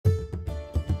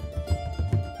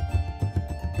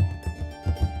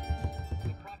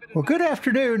Well, good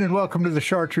afternoon and welcome to the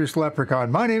Chartreuse Leprechaun.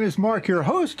 My name is Mark, your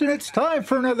host, and it's time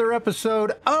for another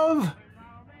episode of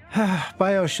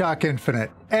Bioshock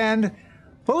Infinite. And,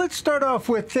 well, let's start off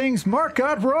with things Mark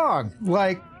got wrong.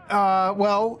 Like,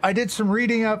 well, I did some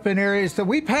reading up in areas that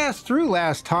we passed through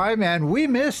last time, and we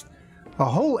missed a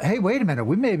whole... Hey, wait a minute.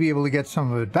 We may be able to get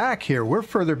some of it back here. We're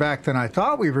further back than I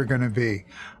thought we were going to be.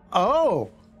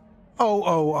 Oh,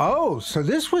 so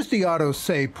this was the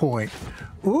auto-save point.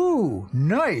 Ooh,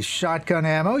 nice. Shotgun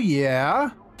ammo,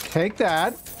 yeah. Take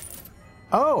that.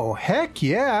 Oh, heck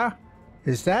yeah.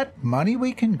 Is that money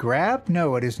we can grab?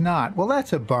 No, it is not. Well,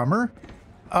 that's a bummer.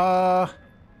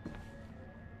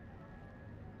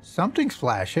 Something's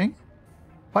flashing.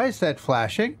 Why is that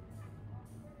flashing?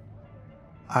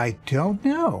 I don't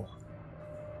know.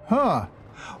 Huh.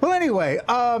 Well, anyway,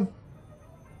 I'm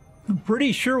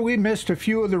pretty sure we missed a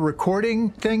few of the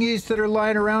recording thingies that are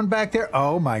lying around back there.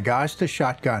 Oh my gosh, the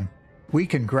shotgun. We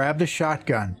can grab the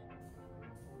shotgun.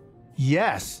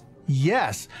 Yes.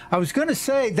 I was going to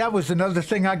say that was another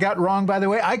thing I got wrong, by the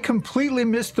way. I completely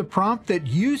missed the prompt that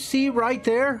you see right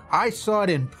there. I saw it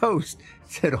in post.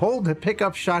 It said hold to pick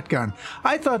up shotgun.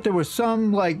 I thought there was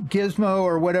some like gizmo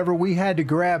or whatever we had to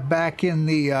grab back in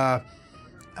the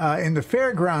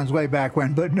fairgrounds way back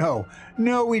when, but no,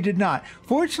 we did not.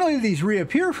 Fortunately, these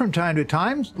reappear from time to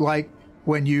time, like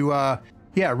when you,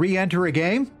 re-enter a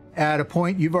game at a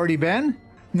point you've already been.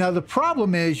 Now, the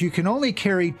problem is you can only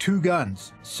carry 2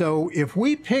 guns. So if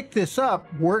we pick this up,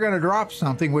 we're going to drop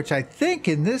something, which I think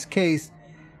in this case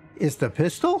is the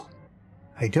pistol?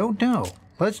 I don't know.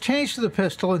 Let's change to the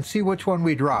pistol and see which one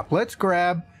we drop. Let's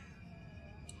grab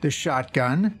the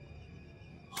shotgun.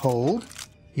 Hold.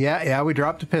 Yeah, we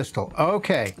dropped the pistol.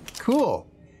 Okay, cool.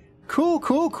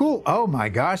 Oh my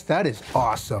gosh, that is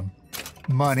awesome.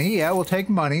 Money, yeah, we'll take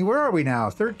money. Where are we now?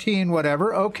 13,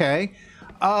 whatever, okay.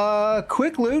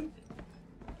 Quick loot.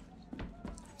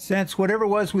 Since whatever it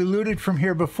was we looted from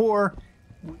here before.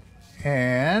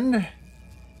 And...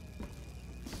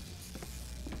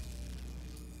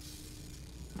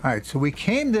 Alright, so we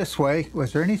came this way.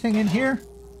 Was there anything in here?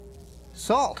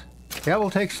 Salt. Yeah, we'll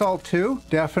take salt too,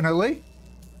 definitely.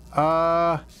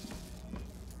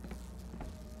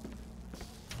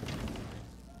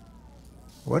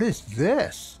 What is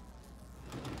this?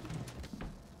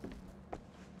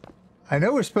 I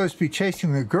know we're supposed to be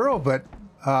chasing the girl, but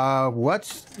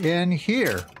what's in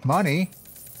here? Money.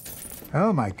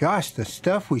 Oh my gosh, the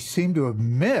stuff we seem to have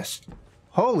missed.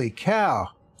 Holy cow.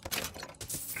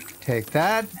 Take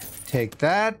that. Take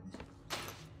that.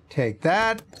 Take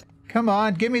that. Come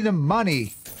on, give me the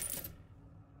money.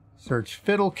 Search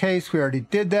fiddle case. We already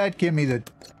did that. Give me the...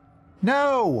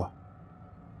 No!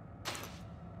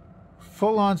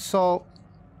 Full on salt.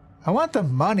 I want the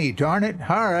money, darn it.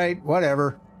 All right,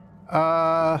 whatever.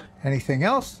 Anything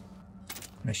else?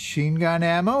 Machine gun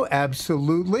ammo?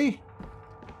 Absolutely.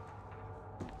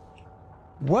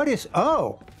 What is...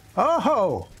 Oh!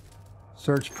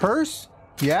 Search purse?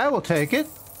 Yeah, we'll take it.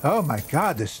 Oh my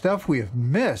god, the stuff we have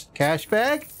missed. Cash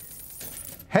bag?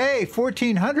 Hey,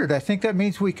 1,400. I think that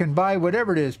means we can buy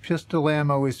whatever it is. Pistol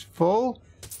ammo is full.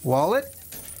 Wallet?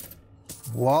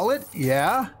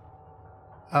 Yeah.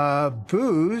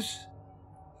 Booze?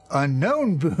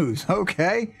 Unknown booze.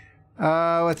 Okay.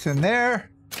 What's in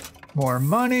there? More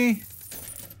money.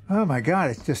 Oh my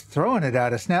god, it's just throwing it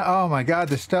at us now. Oh my god,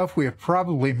 the stuff we have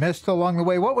probably missed along the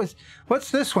way.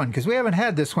 What's this one? Because we haven't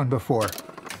had this one before.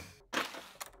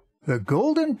 The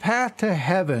Golden Path to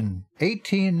Heaven,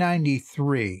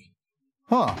 1893.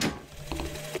 Huh.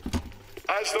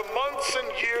 As the months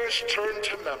and years turned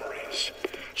to memories,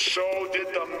 so did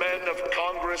the men of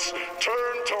Congress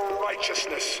turn to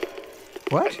righteousness.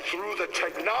 What? And through the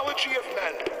technology of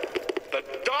men, the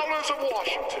dollars of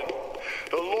Washington,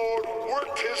 the Lord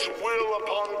worked his will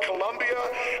upon Columbia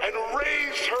and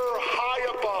raised her high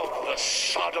above the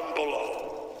Sodom below.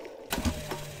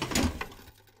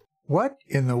 What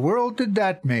in the world did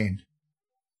that mean?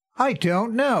 I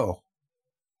don't know.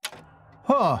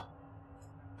 Huh.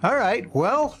 All right,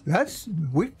 well,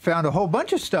 we found a whole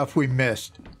bunch of stuff we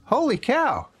missed. Holy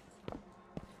cow.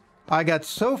 I got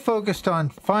so focused on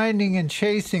finding and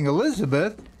chasing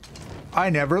Elizabeth, I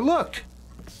never looked.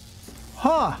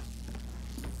 Huh.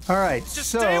 All right,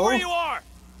 Just stay where you are.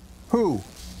 Who?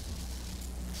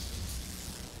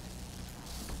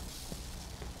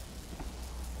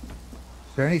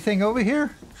 Is there anything over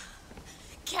here?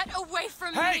 Get away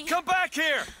from me! Hey, come back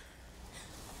here!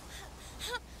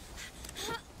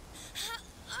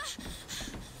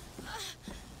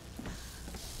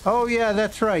 Oh yeah,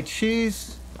 that's right.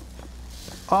 She's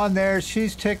on there.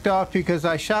 She's ticked off because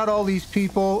I shot all these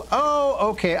people. Oh,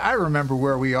 okay. I remember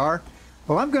where we are.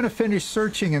 Well, I'm going to finish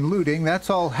searching and looting. That's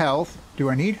all health. Do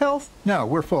I need health? No,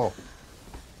 we're full.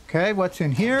 Okay, what's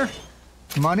in here?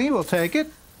 Money, we'll take it.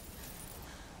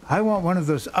 I want one of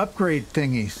those upgrade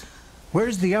thingies.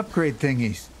 Where's the upgrade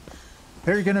thingies?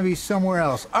 They're going to be somewhere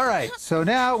else. All right, so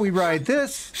now we ride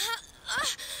this.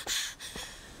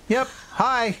 Yep,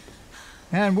 hi.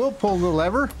 And we'll pull the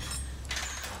lever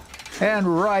and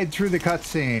ride through the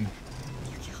cutscene.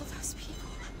 You killed those people.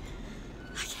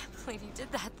 I can't believe you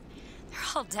did that. They're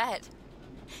all dead.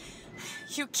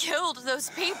 You killed those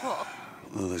people.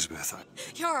 Elizabeth,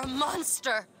 You're a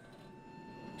monster.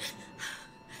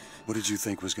 what did you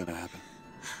think was going to happen?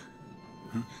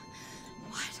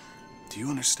 What? Do you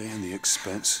understand the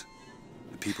expense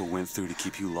that people went through to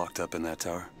keep you locked up in that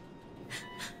tower?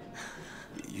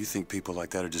 You think people like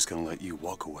that are just going to let you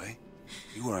walk away?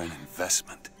 You are an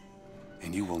investment,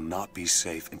 and you will not be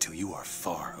safe until you are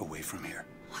far away from here.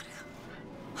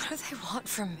 What do they want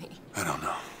from me? I don't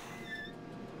know.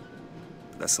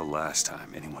 But that's the last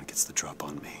time anyone gets the drop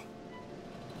on me.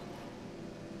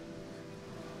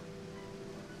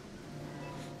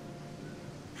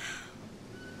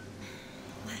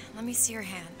 Let me see your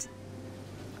hand.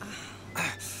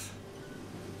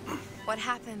 What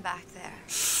happened back there?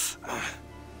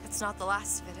 It's not the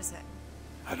last of it, is it?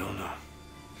 I don't know.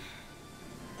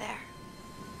 There.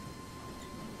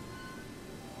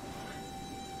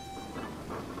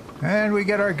 And we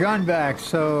get our gun back.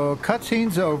 So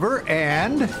cutscene's over,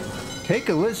 and take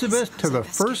Elizabeth to the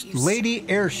First Lady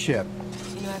airship.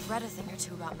 You know, I've read a thing or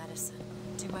two about medicine.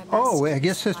 Do my best. Oh, I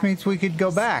guess this means we could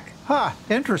go back. Huh,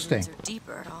 interesting. Or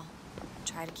deeper, I'll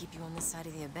try to keep you on this side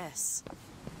of the abyss.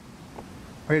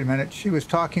 Wait a minute, she was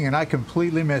talking and I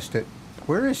completely missed it.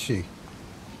 Where is she?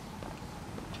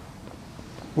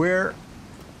 Where?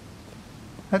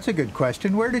 That's a good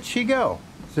question. Where did she go?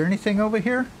 Is there anything over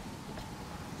here?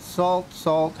 Salt,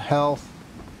 salt, health.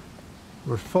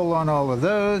 We're full on all of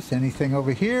those. Anything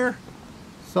over here?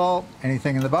 Salt.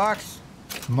 Anything in the box?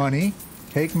 Money.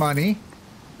 Take money.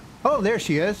 Oh, there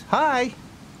she is. Hi.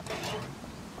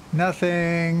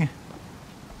 Nothing.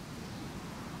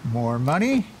 More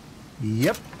money.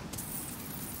 Yep.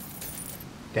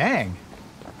 Dang.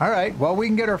 All right, well, we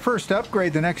can get our first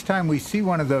upgrade the next time we see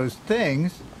one of those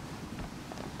things.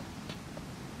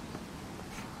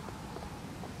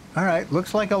 All right,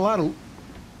 looks like a lot of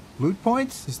loot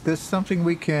points. Is this something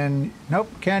we can...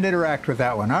 Nope, can't interact with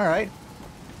that one. All right.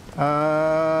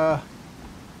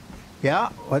 Yeah,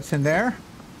 what's in there?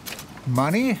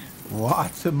 Money.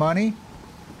 Lots of money.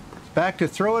 It's back to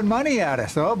throwing money at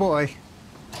us. Oh, boy.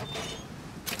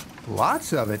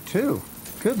 Lots of it, too.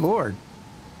 Good Lord.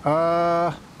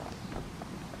 What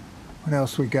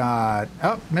else we got?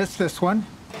 Oh, missed this one.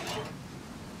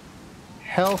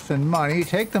 Health and money.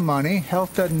 Take the money.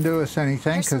 Health doesn't do us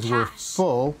anything because we're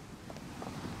full.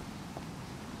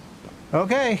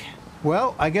 Okay.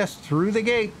 Well, I guess through the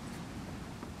gate.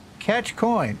 Catch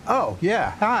coin. Oh,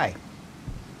 yeah. Hi.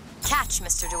 Catch,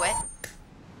 Mr. DeWitt.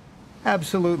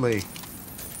 Absolutely.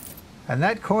 And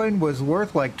that coin was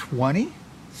worth like 20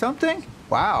 something?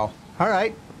 Wow. All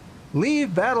right.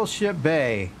 Leave Battleship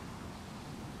Bay.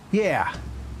 Yeah,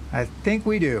 I think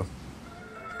we do.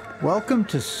 Welcome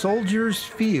to Soldiers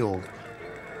Field.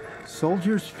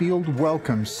 Soldiers Field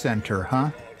Welcome Center,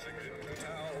 huh?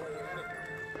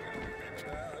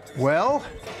 Well,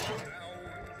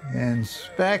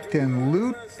 inspect and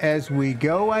loot as we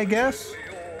go, I guess.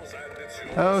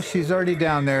 Oh, she's already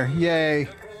down there. Yay.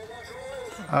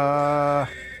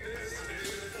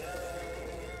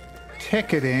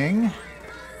 Ticketing.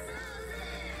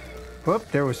 Whoop,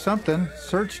 there was something.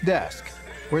 Search desk.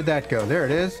 Where'd that go? There it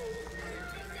is.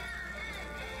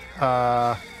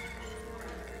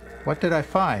 What did I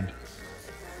find?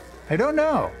 I don't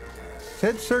know. It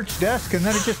said search desk and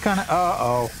then it just kind of...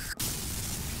 Uh-oh.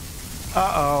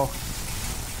 Uh-oh.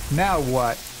 Now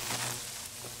what?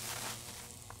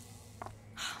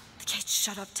 The gate's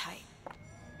shut up tight.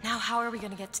 Now how are we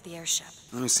going to get to the airship?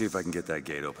 Let me see if I can get that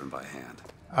gate open by hand.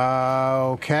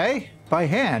 Okay. By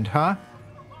hand, huh?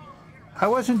 I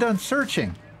wasn't done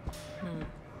searching.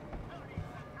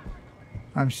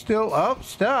 I'm still... Oh,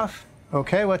 stuff.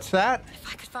 Okay, what's that?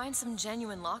 If I could find some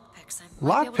genuine lockpicks, I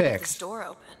might be able to get this door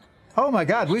open. Oh my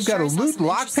God, we've got to loot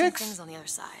lockpicks? Things on the other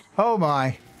side. Oh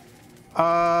my.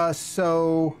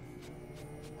 So...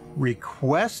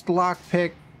 Request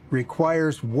lockpick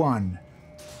requires 1.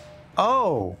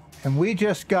 Oh, and we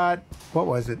just got... What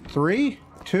was it? 3?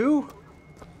 2? All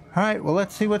right, well,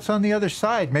 let's see what's on the other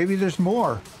side. Maybe there's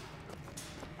more.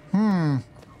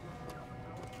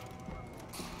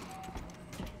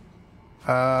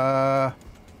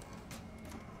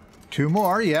 2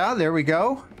 more. Yeah, there we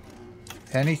go.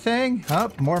 Anything? Oh,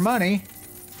 more money.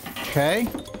 Okay.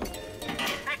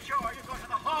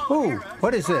 Ooh,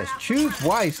 what is this? Choose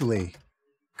wisely.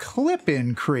 Clip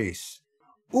increase.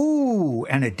 Ooh,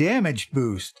 and a damage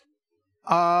boost.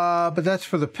 But that's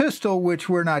for the pistol, which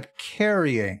we're not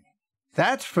carrying.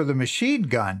 That's for the machine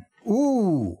gun.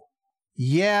 Ooh.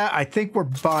 Yeah, I think we're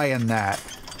buying that.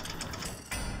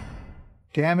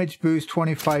 Damage boost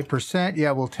 25%.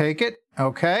 Yeah, we'll take it.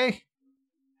 Okay.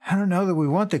 I don't know that we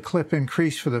want the clip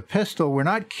increase for the pistol. We're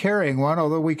not carrying one,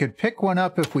 although we could pick one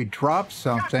up if we drop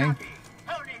something.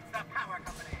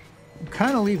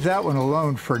 Kind of leave that one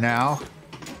alone for now.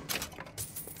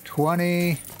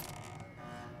 20.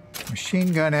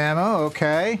 Machine gun ammo,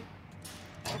 okay.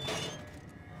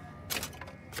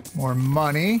 More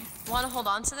money. Want to hold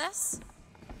on to this?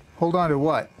 Hold on to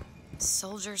what?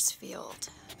 Soldier's Field,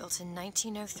 built in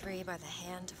 1903 by the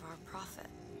hand of our prophet.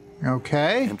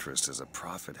 Okay. Interest as a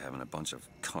prophet having a bunch of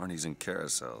carnies and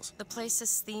carousels. The place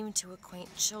is themed to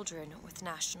acquaint children with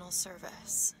national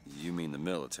service. You mean the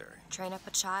military? Train up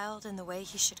a child in the way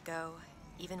he should go.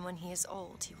 Even when he is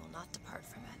old, he will not depart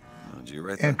from it. Oh, did you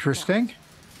write that? Interesting.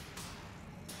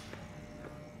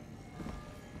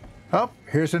 Oh,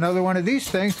 here's another one of these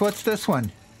things. What's this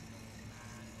one?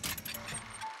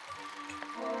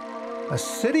 A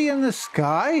city in the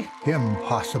sky?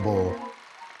 Impossible.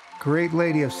 Great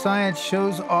Lady of Science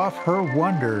shows off her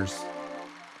wonders.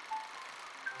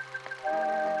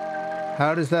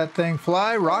 How does that thing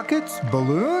fly? Rockets?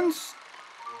 Balloons?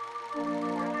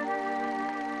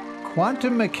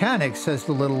 Quantum mechanics, says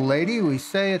the little lady. We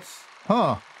say it's...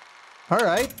 Huh. All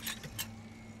right.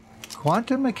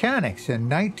 Quantum mechanics in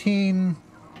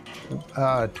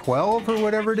 1912 or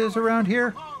whatever it is around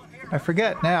here. I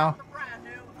forget now.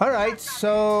 All right,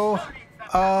 so...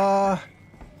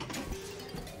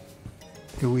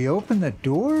 do we open the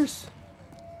doors?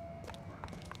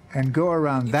 And go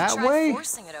around that way?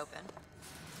 Forcing it open.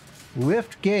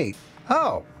 Lift gate.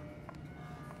 Oh.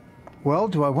 Well,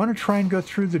 do I want to try and go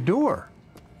through the door?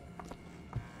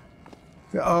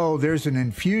 Oh, there's an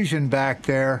infusion back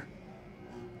there.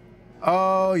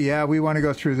 Oh, yeah, we want to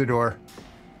go through the door.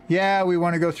 Yeah, we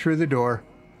want to go through the door.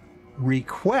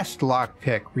 Request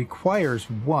lockpick requires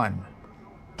 1.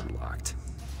 Locked.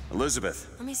 Elizabeth.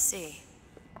 Let me see.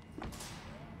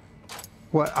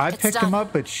 What, I picked him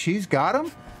up, but she's got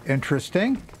him?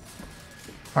 Interesting.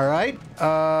 All right.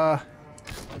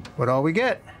 What all we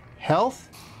get? Health?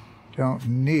 Don't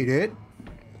need it.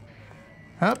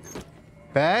 Up.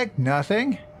 Bag?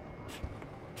 Nothing.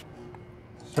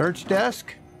 Search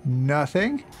desk?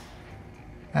 Nothing.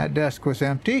 That desk was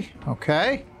empty.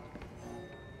 Okay.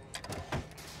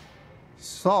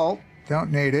 Salt?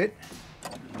 Don't need it.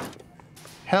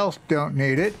 Health? Don't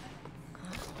need it.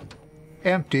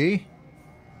 Empty.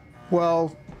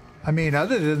 Well, I mean,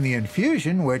 other than the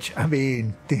infusion, which, I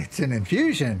mean, it's an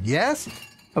infusion, yes?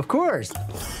 Of course.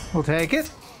 We'll take it.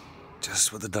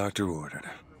 Just what the doctor ordered.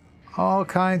 All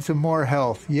kinds of more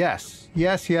health. Yes.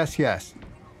 Yes, yes, yes.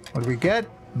 What do we get?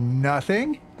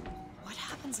 Nothing. What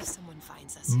happens if someone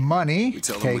finds us here? Money. We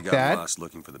tell them Take we got that. lost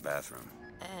looking for the bathroom.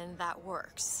 And that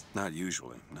works. Not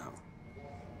usually, no.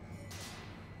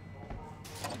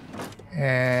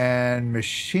 And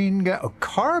machine gun. Oh,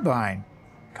 carbine.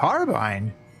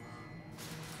 Carbine?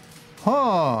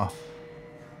 Huh. All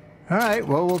right,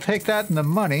 well, we'll take that and the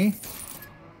money.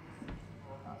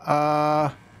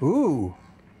 Ooh.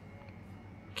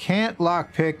 Can't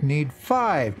lockpick, need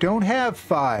 5. Don't have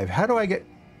 5. How do I get...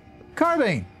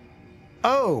 Carbine!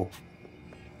 Oh.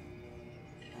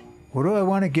 What do I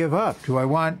want to give up? Do I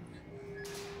want...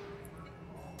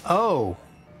 Oh.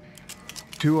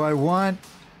 Do I want...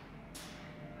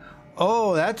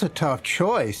 Oh, that's a tough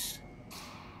choice.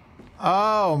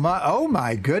 Oh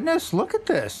my goodness, look at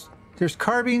this. There's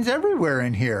carbines everywhere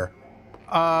in here.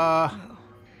 Oh,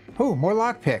 more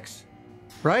lockpicks.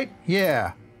 Right?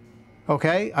 Yeah.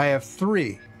 Okay, I have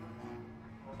 3.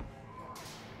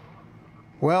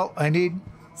 Well, I need...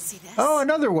 See this? Oh,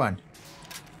 another one.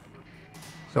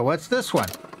 So what's this one?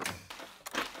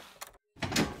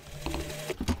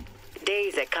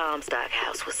 Days at Comstock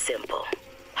House was simple.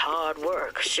 Hard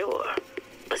work, sure,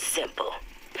 but simple.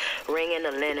 Wringing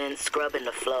the linen, scrubbing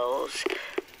the floors.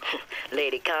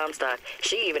 Lady Comstock,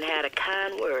 she even had a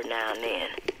kind word now and then.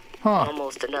 Huh.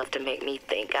 Almost enough to make me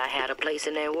think I had a place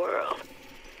in their world.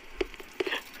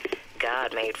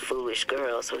 God made foolish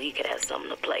girls so he could have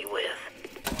something to play with.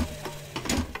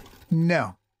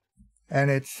 No.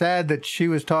 And it's sad that she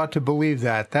was taught to believe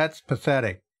that. That's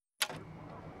pathetic.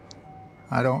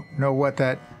 I don't know what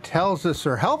that tells us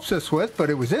or helps us with,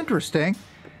 but it was interesting.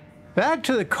 Back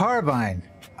to the carbine.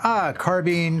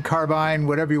 Carbine,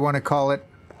 whatever you want to call it.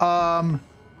 Huh.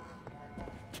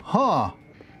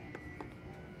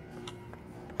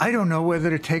 I don't know whether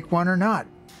to take one or not.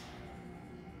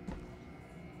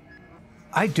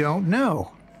 I don't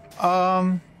know.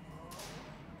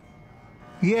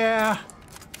 Yeah,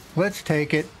 let's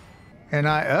take it. And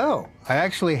I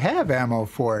actually have ammo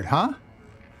for it, huh?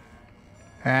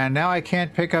 And now I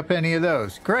can't pick up any of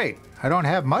those. Great. I don't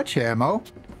have much ammo.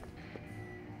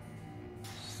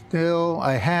 Still,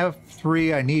 I have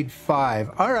 3. I need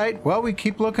 5. All right. Well, we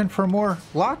keep looking for more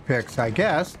lockpicks, I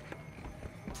guess.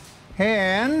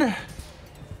 And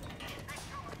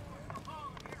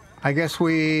I guess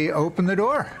we open the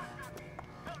door.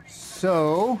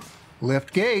 So,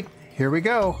 lift gate. Here we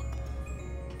go.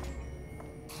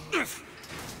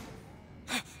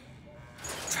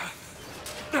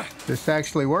 This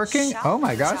actually working? Oh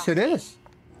my gosh, it is.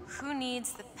 Who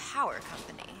needs the power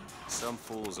company? Some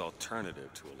fool's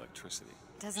alternative to electricity.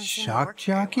 Doesn't seem to Shock work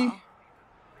very jockey? well.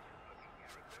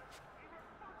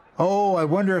 Oh, I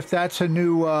wonder if that's a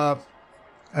new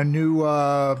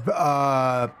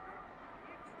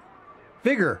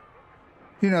vigor.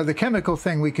 You know, the chemical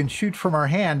thing we can shoot from our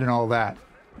hand and all that.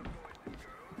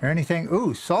 Or anything?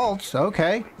 Ooh, salts.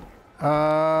 Okay.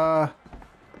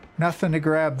 Nothing to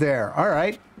grab there. All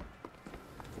right.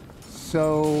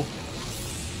 So,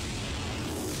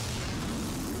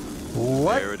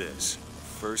 what? There it is.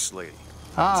 First lady.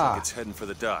 Ah. Looks like it's heading for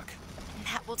the dock. And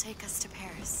that will take us to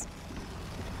Paris.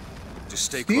 Just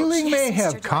stay Stealing close. may Yes,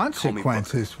 have Mr. Dillon.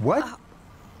 consequences. What?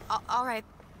 All right,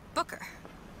 Booker.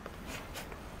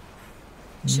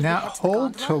 Now, Should we head to the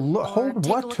hold to gondola, look. or Hold take a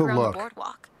what look to around the look?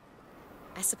 boardwalk?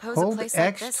 I suppose Hold a place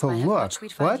X like this to might have look. much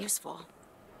we'd find What? useful.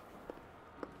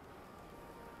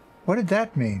 What did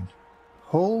that mean?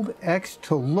 Hold X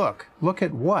to look. Look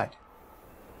at what?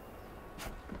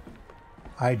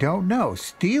 I don't know.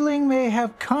 Stealing may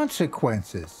have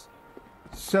consequences.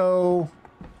 So,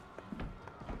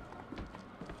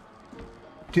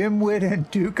 Dimwit and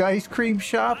Duke ice cream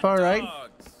shop, all right.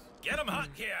 Dogs. Get 'em hot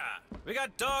here. We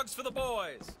got dogs for the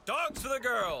boys, dogs for the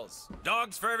girls,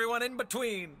 dogs for everyone in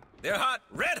between. They're hot,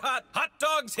 red hot, hot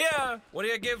dogs here. What do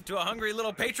you give to a hungry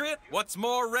little patriot? What's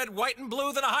more red, white, and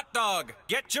blue than a hot dog?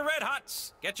 Get your red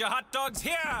hots. Get your hot dogs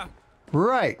here.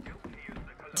 Right.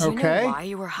 Do you Okay. know why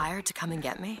you were hired to come and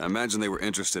get me? I imagine they were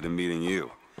interested in meeting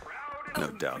you. No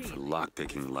doubt for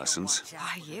lockpicking lessons.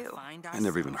 Why you? I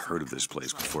never even heard of this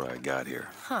place before I got here.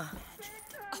 I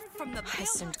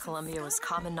assumed Columbia was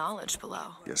common knowledge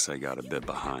below. Guess I got a bit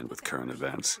behind with current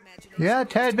events. Yeah, a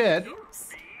tad bit.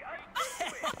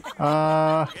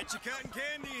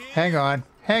 Hang on.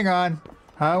 Hang on.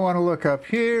 I want to look up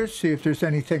here, see if there's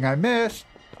anything I missed.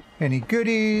 Any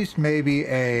goodies, maybe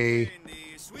a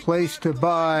place to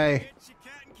buy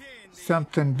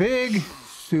something big.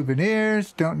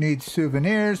 Souvenirs, don't need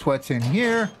souvenirs. What's in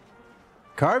here?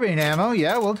 Carbine ammo,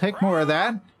 yeah, we'll take more of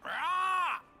that.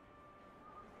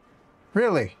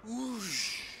 Really?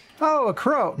 Oh, a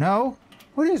crow. No.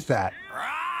 What is that?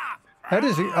 That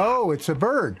is a, oh, it's a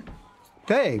bird.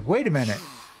 Hey, wait a minute.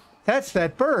 That's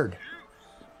that bird.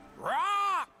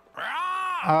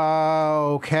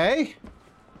 Okay.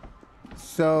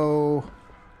 So,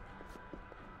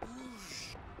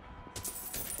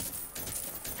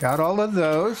 got all of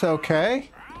those, okay.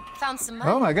 Found some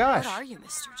money. Oh my gosh. What are you,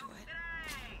 Mr.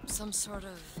 DeWitt? Some sort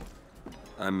of...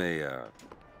 I'm a,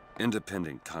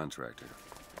 independent contractor.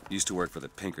 Used to work for the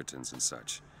Pinkertons and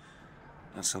such.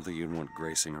 That's something you'd want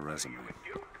gracing a resume.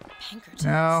 Pinkertons?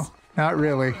 No, not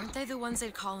really. Aren't they the ones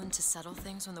they'd call in to settle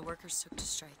things when the workers took to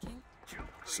striking?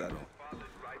 Settle.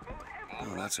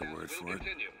 Oh, that's a word for it.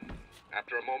 Continue.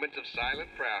 After a moment of silent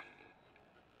prayer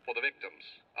for the victims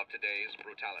of today's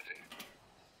brutality.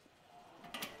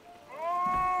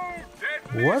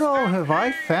 What all have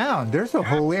I found? There's a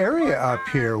whole area up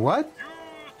here. What?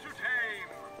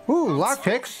 Ooh,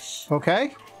 lockpicks.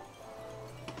 Okay.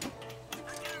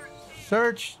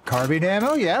 Search. Carbine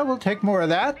ammo. Yeah, we'll take more of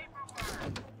that.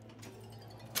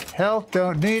 Health,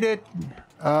 don't need it.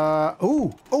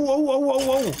 Ooh.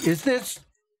 Oh. Is this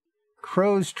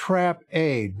Crow's Trap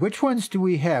Aid? Which ones do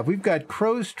we have? We've got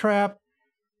Crow's Trap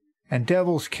and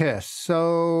Devil's Kiss.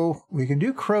 So we can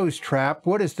do Crow's Trap.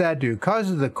 What does that do?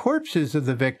 Causes the corpses of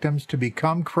the victims to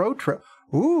become Crow Trap.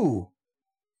 Ooh.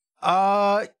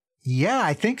 Yeah,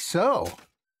 I think so.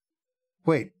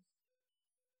 Wait.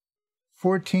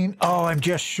 14. Oh, I'm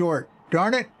just short.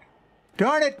 Darn it.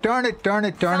 Darn it.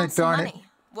 Found some money.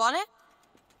 Want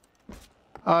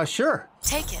it? Sure.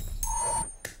 Take it.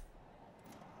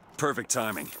 Perfect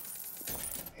timing.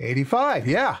 85.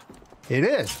 Yeah, it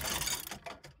is.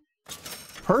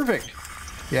 Perfect.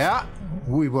 Yeah,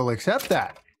 we will accept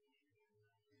that.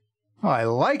 Oh, I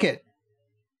like it.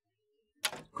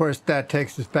 Of course, that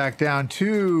takes us back down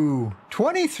to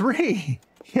 23.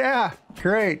 Yeah,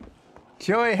 great.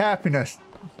 Joy, happiness.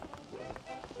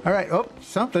 All right. Oh,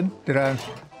 something. Did I...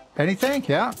 Anything?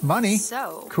 Yeah, money.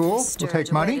 So, cool. Mr. We'll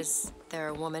take money. DeWitt, is there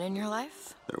a woman in your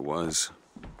life? There was.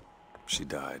 She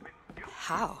died.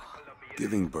 How?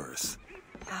 Giving birth.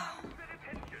 Oh.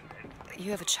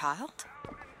 You have a child?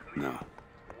 No.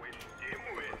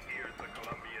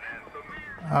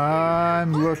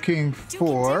 I'm looking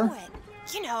for... DeWitt.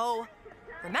 You know,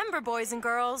 remember, boys and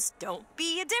girls, don't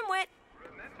be a dimwit.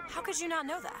 How could you not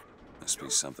know that? Must be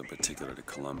something particular to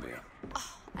Columbia.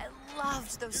 Oh, I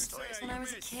loved those stories when I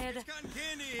was a kid.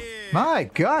 My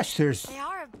gosh, there's... They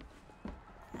are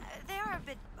a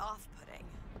bit off-putting.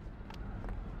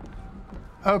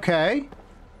 Okay.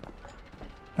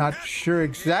 Not sure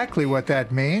exactly what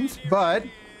that means, but...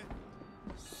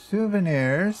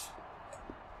 Souvenirs...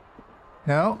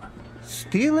 No.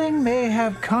 Stealing may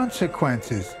have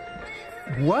consequences.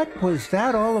 What was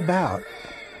that all about?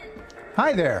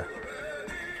 Hi there.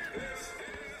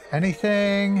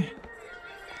 Anything?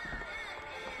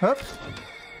 Oops.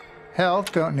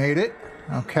 Health, don't need it.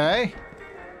 Okay.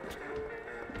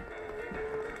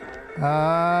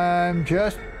 I'm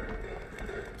just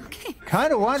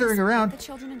kind of wandering around. The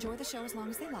children enjoy the show as long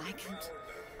as they like.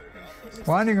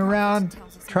 Wandering around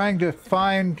trying to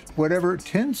find whatever.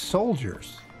 Tin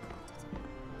soldiers.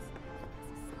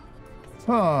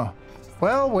 Huh.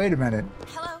 Well, wait a minute.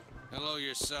 Hello? Hello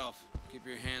yourself. Keep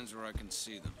your hands where I can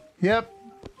see them. Yep.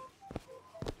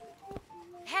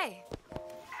 Hey.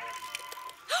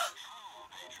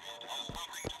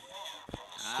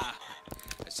 I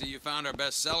see you found our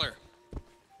bestseller.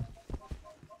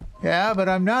 Yeah, but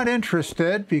I'm not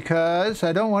interested because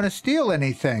I don't want to steal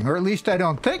anything. Or at least I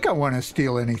don't think I want to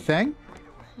steal anything.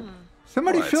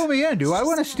 Somebody What? fill me in. Do I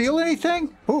want to steal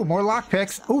anything? Ooh, more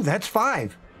lockpicks. Ooh, that's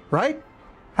 5, right?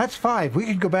 That's 5. We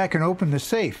could go back and open the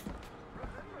safe.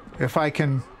 If I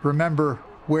can remember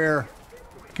where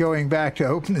going back to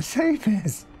open the safe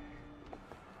is.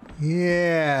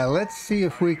 Yeah, let's see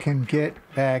if we can get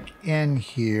back in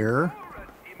here.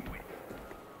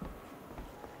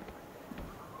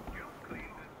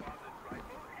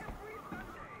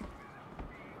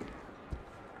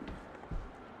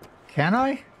 Can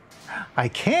I? I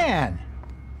can!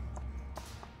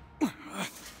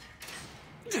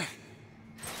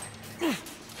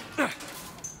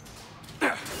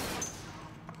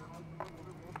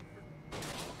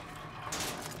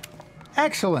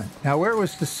 Excellent. Now, where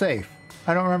was the safe?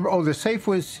 I don't remember. Oh, the safe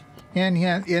was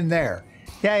in there.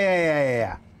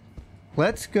 Yeah.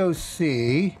 Let's go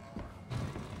see.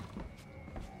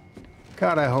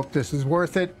 God, I hope this is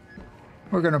worth it.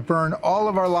 We're going to burn all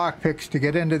of our lockpicks to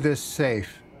get into this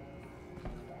safe.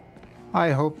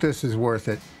 I hope this is worth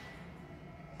it.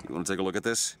 You want to take a look at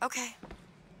this? Okay.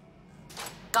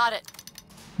 Got it.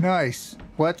 Nice.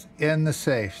 What's in the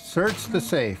safe? Search the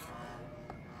safe.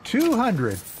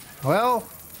 200. Well,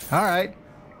 all right.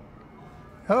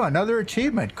 Oh, another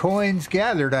achievement. Coins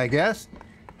gathered, I guess.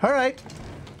 All right.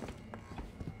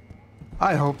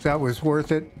 I hope that was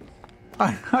worth it.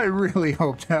 I really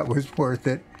hope that was worth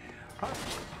it.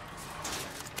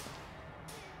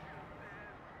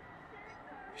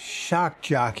 Shock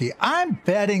jockey. I'm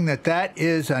betting that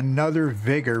is another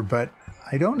vigor, but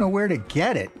I don't know where to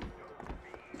get it.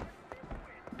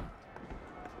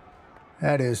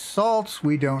 That is salts.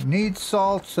 We don't need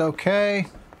salts. Okay.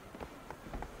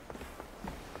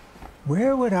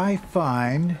 Where would I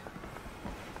find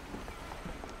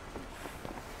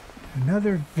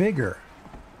another vigor?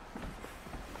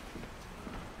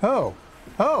 Oh,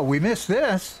 we missed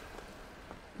this.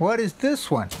 What is this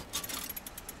one?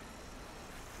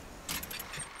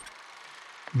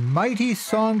 Mighty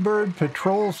songbird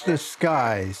patrols the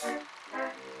skies.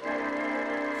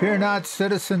 Fear not,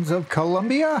 citizens of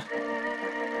Columbia.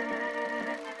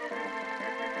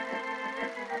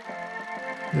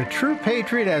 The true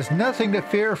patriot has nothing to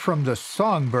fear from the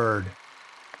songbird.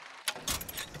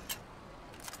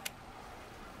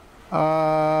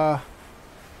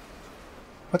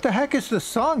 What the heck is the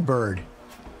songbird?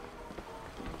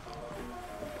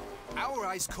 Our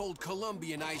ice-cold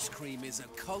Colombian ice cream is a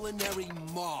culinary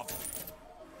marvel.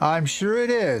 I'm sure it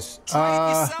is. Try it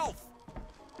yourself.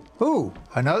 Ooh,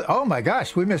 another. Oh my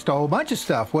gosh, we missed a whole bunch of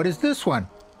stuff. What is this one?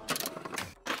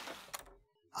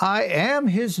 I am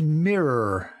his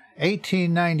mirror,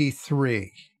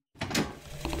 1893.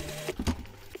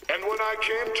 And when I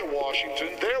came to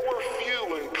Washington, there were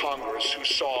few in Congress who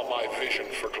saw my vision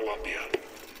for Columbia.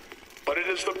 But it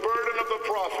is the burden of the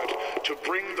prophet to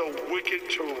bring the wicked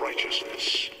to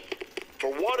righteousness.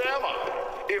 For what am I,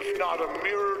 if not a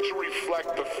mirror to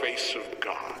reflect the face of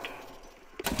God?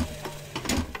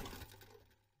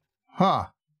 Huh.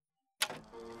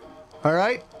 All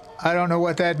right. I don't know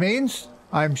what that means.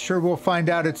 I'm sure we'll find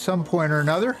out at some point or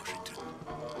another.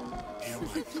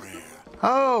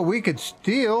 Oh, we could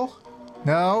steal.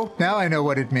 No, now I know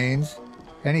what it means.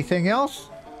 Anything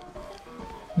else?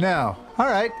 No. All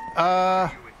right.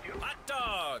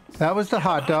 That was the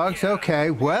hot dogs.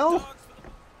 Okay. Well,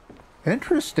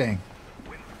 interesting.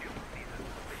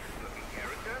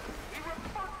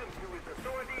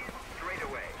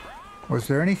 Was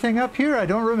there anything up here? I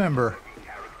don't remember.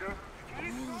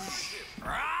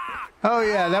 Oh,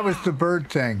 yeah, that was the bird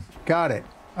thing. Got it.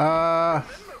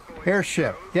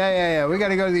 Airship. Yeah. We got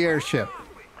to go to the airship.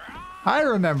 I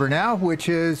remember now, which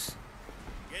is,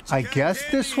 I guess,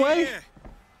 this way?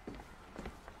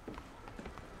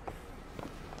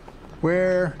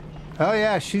 Where? Oh,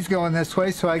 yeah, she's going this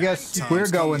way, so I guess we're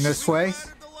going this way.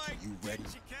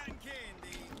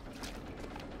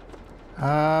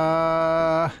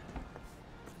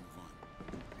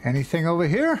 Anything over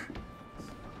here?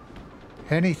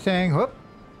 Anything? Whoop.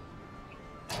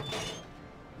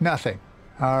 Nothing.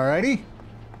 Alrighty.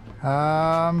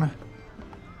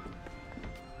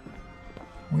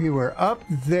 We were up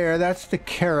there. That's the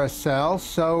carousel.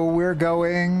 So we're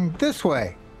going this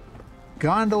way.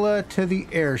 Gondola to the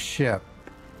airship,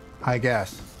 I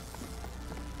guess.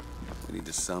 We need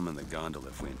to summon the gondola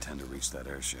if we intend to reach that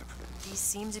airship. These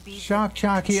seem to be shock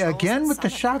jockey again with the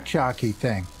shock jockey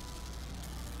thing.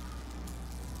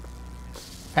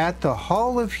 At the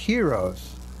Hall of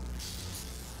Heroes.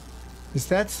 Is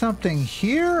that something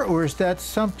here, or is that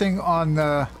something on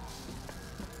the...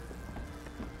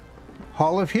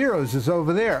 Hall of Heroes is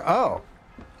over there. Oh.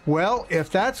 Well, if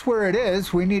that's where it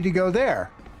is, we need to go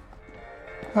there.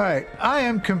 Alright, I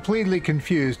am completely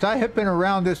confused. I have been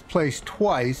around this place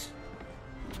twice.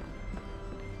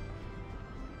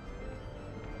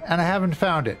 And I haven't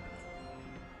found it.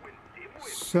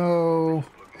 So...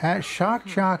 At Shock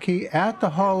Jockey at the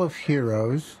Hall of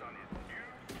Heroes.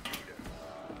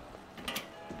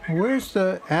 Where's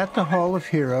the at the Hall of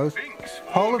Heroes?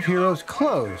 Hall of Heroes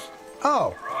closed.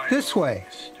 Oh, this way.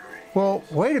 Well,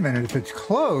 wait a minute. If it's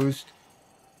closed,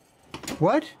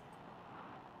 what?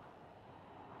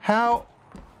 How?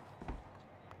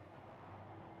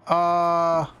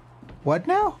 What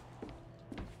now?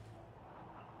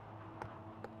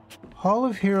 Hall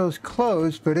of Heroes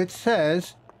closed, but it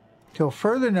says, till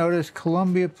further notice,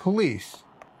 Columbia Police.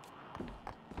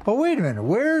 But wait a minute,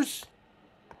 where's...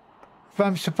 If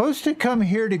I'm supposed to come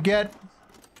here to get...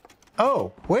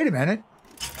 Oh, wait a minute.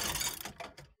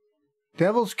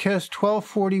 Devil's Kiss,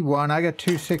 1241, I got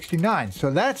 269, so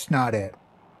that's not it.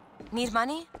 Need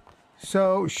money?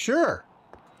 So, sure.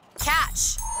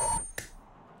 Catch!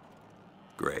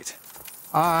 Great.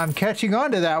 I'm catching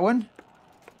on to that one.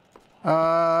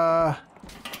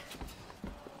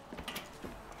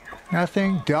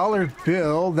 Nothing. Dollar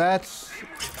bill. That's...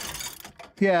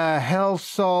 Yeah, Hell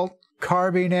Salt,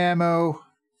 carbine ammo,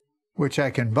 which I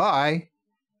can buy.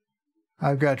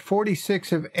 I've got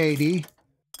 46 of 80.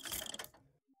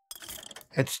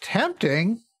 It's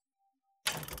tempting,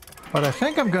 but I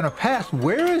think I'm going to pass.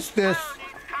 Where is this?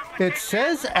 It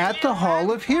says at the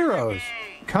Hall of Heroes.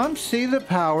 Come see the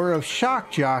power of Shock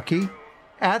Jockey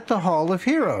at the Hall of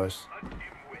Heroes.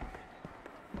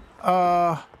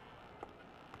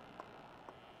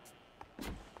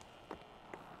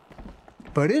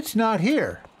 But it's not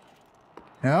here.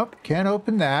 Nope, can't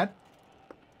open that.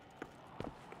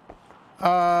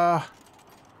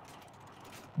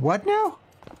 What now?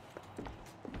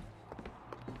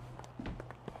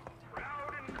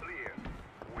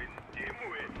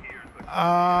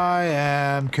 I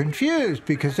am confused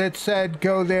because it said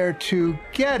go there to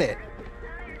get it.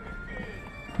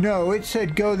 No, it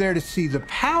said go there to see the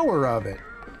power of it.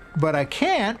 But I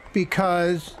can't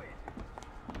because...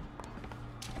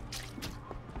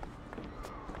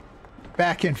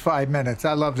 Back in 5 minutes.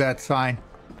 I love that sign.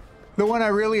 The one I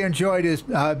really enjoyed is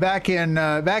back in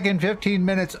 15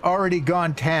 minutes, already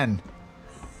gone 10.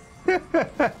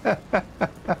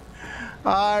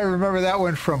 I remember that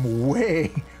one from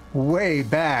way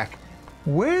back.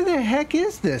 Where the heck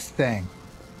is this thing?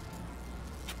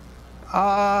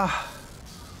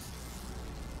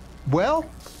 Well,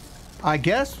 I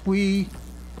guess we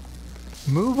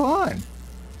move on.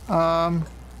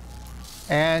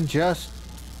 And just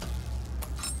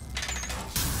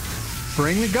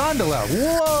bring the gondola.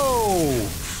 Whoa!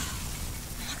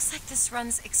 Looks like this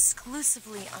runs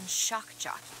exclusively on Shock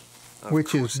Jockey. Of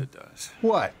course it does.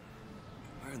 What?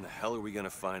 Where in the hell are we gonna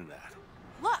find that?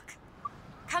 Look!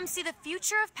 Come see the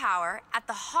future of power at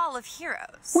the Hall of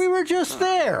Heroes. We were just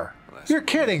there. You're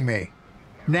kidding me.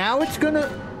 Now it's gonna...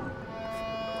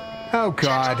 Oh,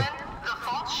 God. Gentlemen, the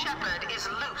false shepherd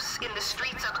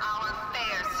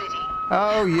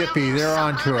Oh, yippee, they're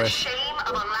on to The us. shame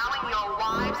of allowing your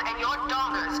wives and your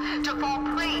daughters to fall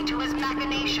prey to his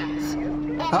machinations. Or will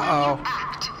you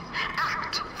act?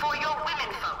 Act for your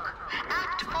women folk.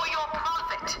 Act for your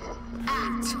profit.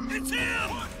 Act. It's him!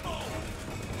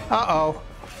 Uh-oh.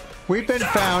 We've been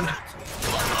found.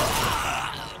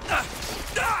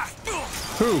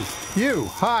 Who? You.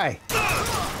 Hi.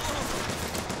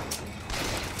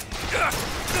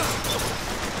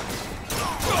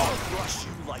 Crush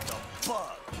you like a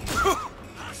bug.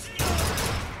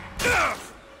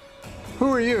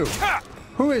 Who are you?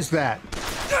 Who is that?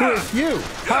 Who is you?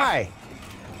 Hi.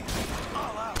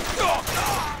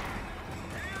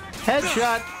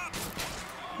 Headshot.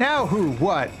 Now who?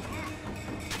 What?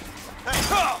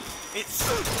 It's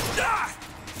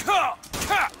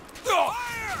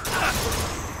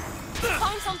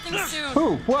Find something soon.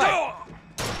 Who? What?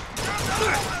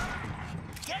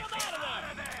 Get him out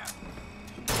of there!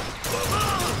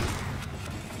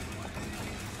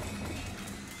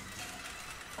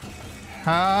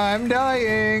 I'm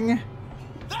dying.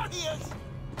 There he is!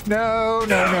 No,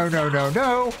 no, no, no, no,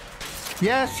 no.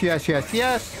 Yes, yes, yes,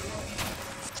 yes.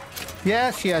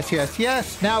 Yes, yes, yes,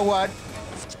 yes. Now what?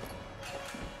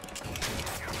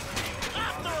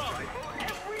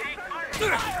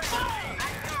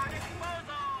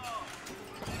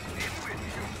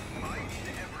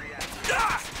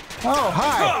 Oh,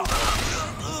 hi.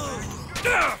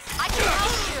 I can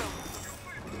help you.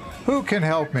 Who can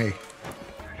help me?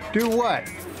 Do what?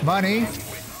 Money?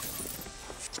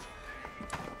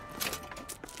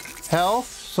 Health?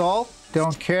 Salt?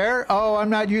 Don't care? Oh, I'm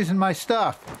not using my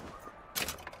stuff.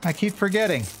 I keep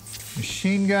forgetting.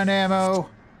 Machine gun ammo.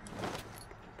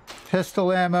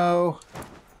 Pistol ammo.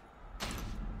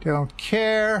 Don't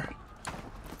care.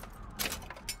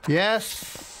 Yes.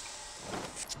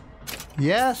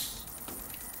 Yes.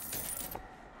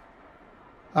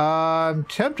 I'm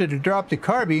tempted to drop the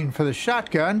carbine for the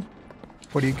shotgun.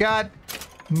 What do you got?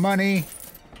 Money.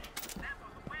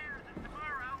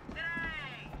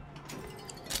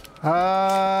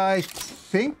 I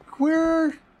think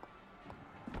we're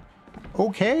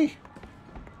okay.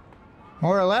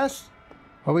 More or less.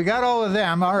 Well, we got all of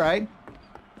them. All right.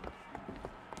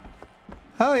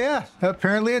 Oh, yeah.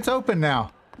 Apparently it's open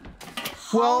now.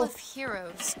 Hall of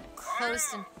Heroes closed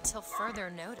until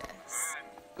further notice.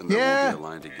 And there Yeah. won't be a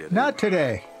line to get Not in.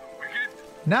 today.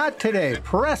 Not today.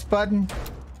 Press button.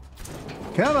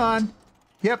 Come on.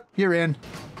 Yep, you're in.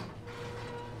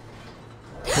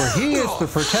 For he is the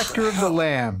protector of the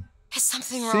lamb. Is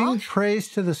something Sing wrong? praise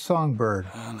to the songbird.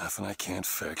 Nothing I can't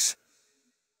fix.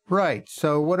 Right,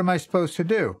 so what am I supposed to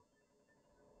do?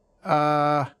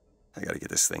 I gotta get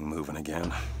this thing moving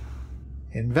again.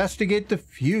 Investigate the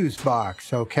fuse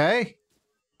box, okay?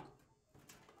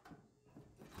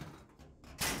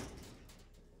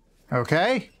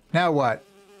 Okay, now what?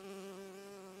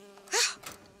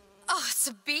 Oh, it's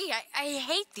a bee. I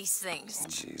hate these things.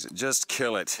 Jeez, just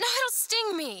kill it. No, it'll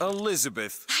sting me.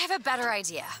 Elizabeth! I have a better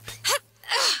idea.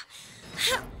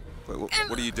 Wait,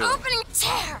 what are you doing? Opening a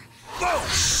tear. Oh,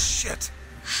 shit!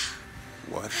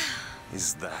 What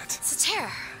is that? It's a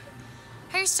tear.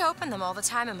 I used to open them all the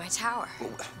time in my tower.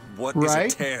 What is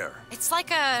Right. a tear? It's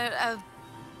like a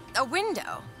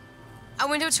window. A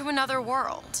window to another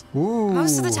world. Ooh.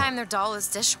 Most of the time they're dull as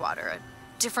dishwater, a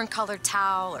different colored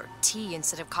towel or tea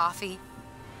instead of coffee.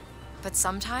 But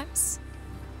sometimes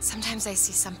I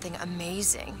see something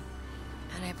amazing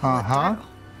and I pull it through.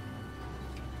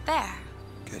 There.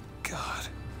 Good God.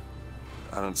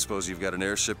 I don't suppose you've got an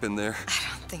airship in there? I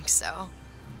don't think so.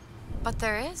 But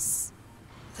there is.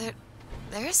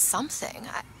 There is something.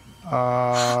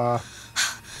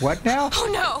 What now? Oh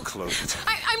no! Close it.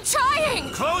 I'm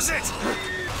trying! Close it!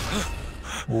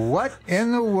 What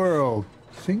in the world?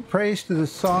 Sing praise to the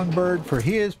songbird, for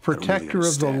he is protector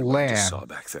of the I just lamb. saw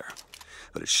back there.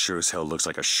 But it sure as hell looks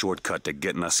like a shortcut to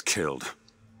getting us killed.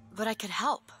 But I could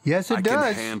help. Yes, it I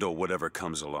does. can handle whatever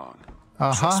comes along.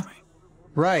 Uh-huh. Trust me.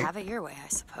 Right. Have it your way, I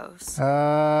suppose.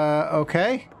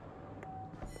 Okay.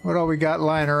 What all we got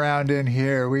lying around in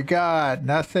here? We got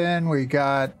nothing. We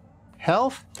got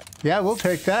health. Yeah, we'll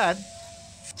take that.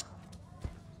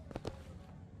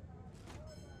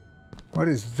 What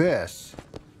is this?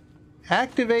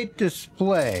 Activate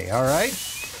display. All right.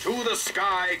 To the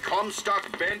sky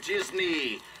Comstock bent his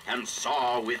knee and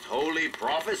saw with holy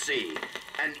prophecy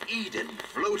an Eden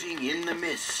floating in the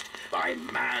mist, by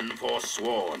man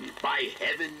forsworn, by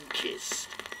heaven kissed.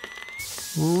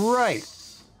 Right.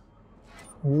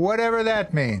 Whatever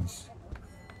that means.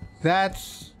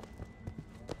 That's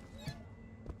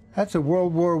a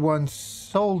World War I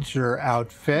soldier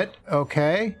outfit,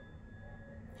 okay?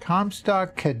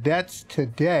 Comstock cadets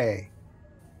today.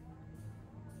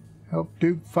 Help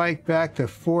Duke fight back the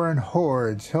foreign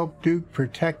hordes. Help Duke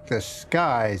protect the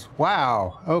skies.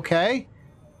 Wow. Okay.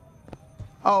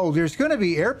 Oh, there's going to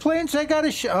be airplanes I got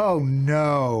to show. Oh,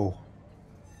 no.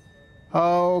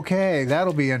 Okay,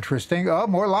 that'll be interesting. Oh,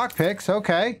 more lockpicks.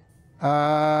 Okay.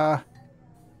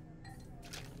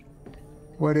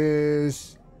 What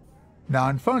is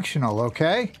non-functional?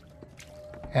 Okay.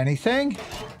 Anything?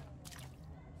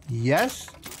 Yes.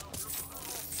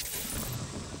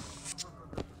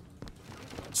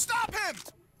 Stop him!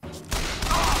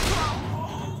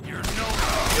 You're no.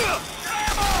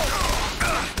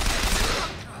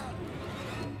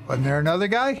 Wasn't there another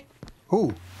guy?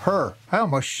 Ooh, her. I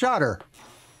almost shot her.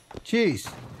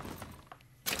 Jeez.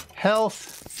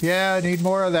 Health. Yeah, I need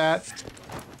more of that.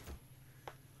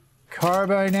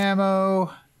 Carbine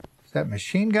ammo. Is that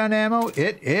machine gun ammo?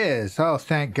 It is. Oh,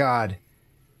 thank God.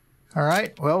 All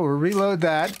right. Well, we'll reload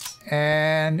that.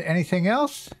 And anything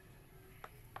else?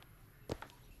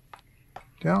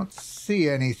 Don't see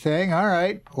anything. All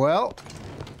right. Well,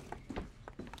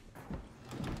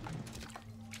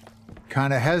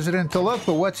 kind of hesitant to look,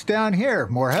 but what's down here?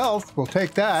 More health. We'll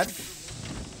take that.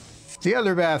 The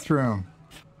other bathroom.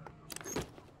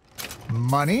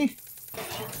 Money.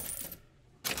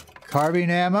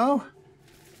 Carbine ammo.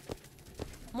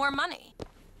 More money.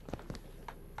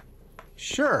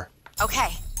 Sure. Okay,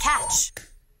 catch.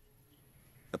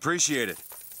 Appreciate it.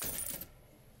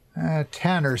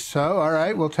 10 or so. All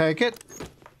right, we'll take it.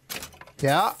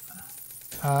 Yeah.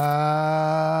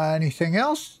 Anything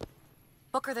else?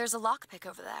 Booker, there's a lockpick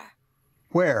over there.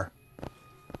 Where?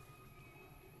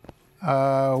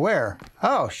 Where?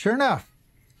 Oh, sure enough.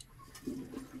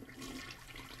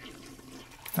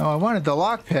 Oh, I wanted the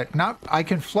lockpick. Not, I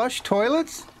can flush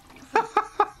toilets?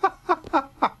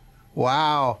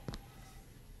 Wow.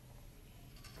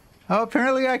 Oh,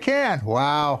 apparently I can.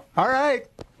 Wow. All right.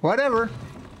 Whatever.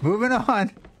 Moving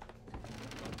on.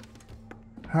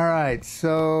 All right,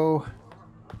 so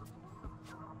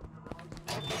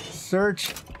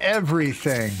search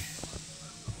everything.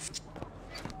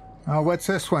 Oh, what's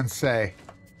this one say?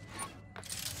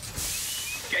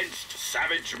 Against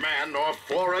savage man or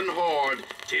foreign horde,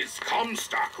 'tis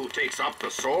Comstock who takes up the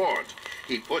sword.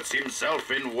 He puts himself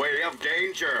in way of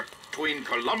danger between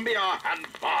Columbia and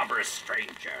barbarous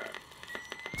stranger.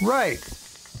 Right.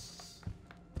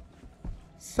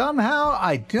 Somehow,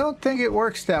 I don't think it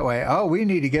works that way. Oh, we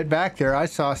need to get back there. I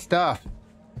saw stuff.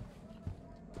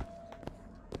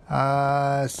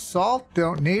 Salt,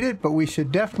 don't need it, but we should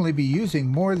definitely be using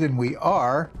more than we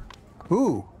are.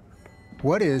 Ooh,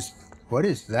 what is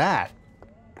that?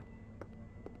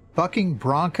 Bucking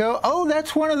Bronco? Oh,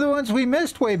 that's one of the ones we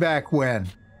missed way back when.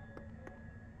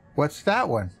 What's that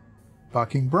one?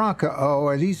 Bucking Bronco. Oh,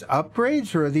 are these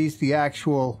upgrades or are these the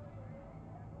actual...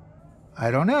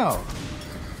 I don't know.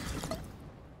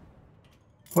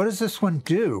 What does this one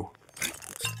do?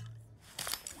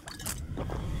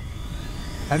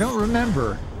 I don't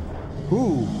remember.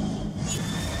 Ooh.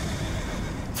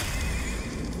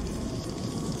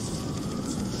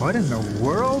 What in the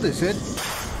world is it?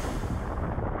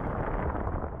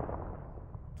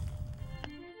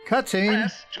 Cutscene.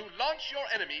 Press to launch your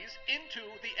enemies into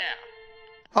the air.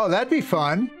 Oh, that'd be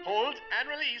fun. Hold and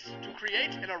release to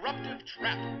create an eruptive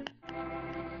trap.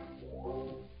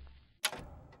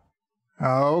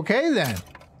 Okay then.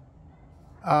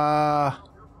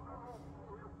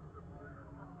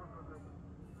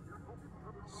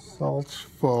 Salt's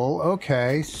full.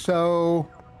 Okay, so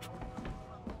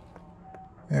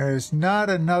there's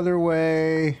not another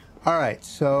way. All right,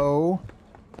 so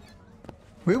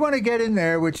we want to get in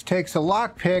there, which takes a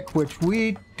lockpick, which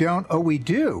we don't. Oh, we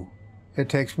do. It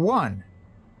takes one.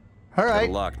 All right,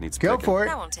 lock needs go picking. for it.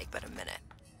 That won't take but a minute.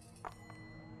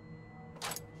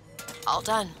 All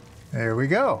done. There we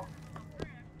go.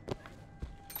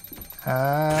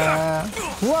 Whoa,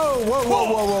 whoa, whoa,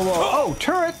 whoa, whoa, whoa. Oh,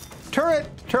 turret, turret,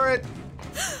 turret.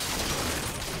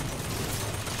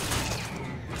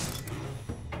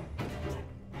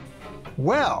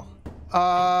 Well,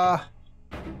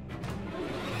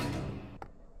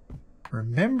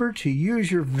 remember to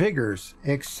use your vigors,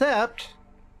 except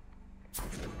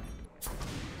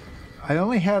I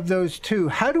only have those two.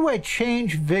 How do I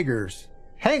change vigors?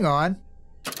 Hang on.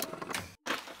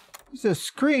 There's a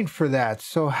screen for that.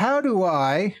 So how do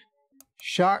I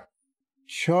shock,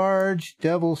 charge,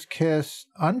 devil's kiss,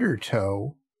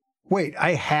 undertow? Wait,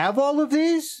 I have all of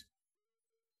these?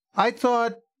 I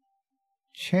thought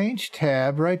change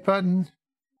tab, right button.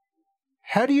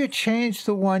 How do you change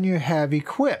the one you have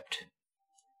equipped?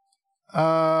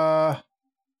 Because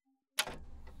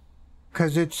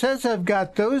it says I've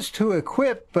got those two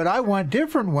equipped, but I want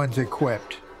different ones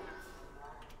equipped.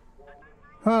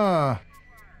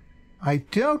 I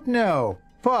don't know,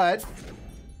 but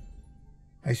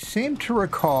I seem to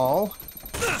recall...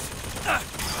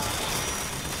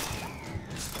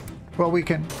 Well, we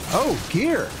can... Oh,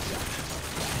 gear!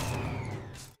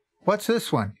 What's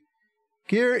this one?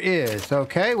 Gear is...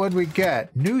 Okay, what'd we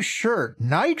get? New shirt.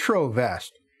 Nitro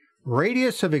vest.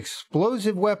 Radius of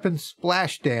explosive weapon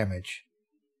splash damage.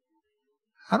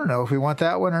 I don't know if we want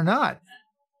that one or not.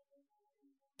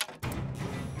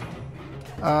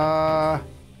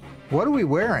 What are we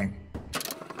wearing?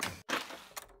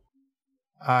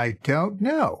 I don't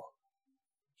know.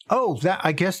 Oh,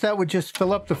 I guess that would just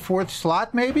fill up the 4th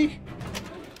slot, maybe?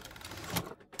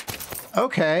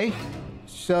 Okay,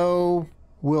 so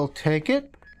we'll take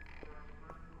it,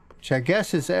 which I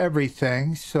guess is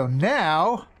everything. So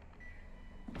now...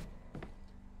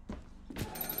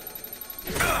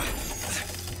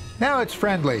 Now it's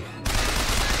friendly.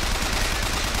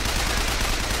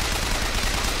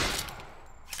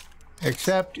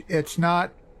 Except it's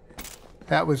not.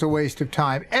 That was a waste of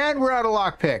time. And we're out of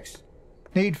lockpicks.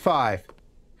 Need 5.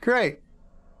 Great.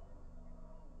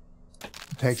 We'll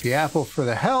take the apple for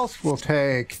the health. We'll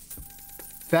take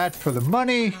that for the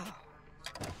money.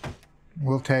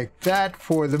 We'll take that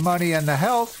for the money and the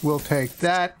health. We'll take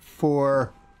that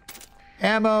for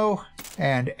ammo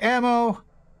and ammo.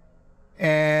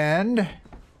 And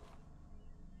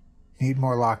need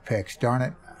more lockpicks, darn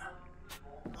it.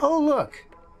 Oh, look.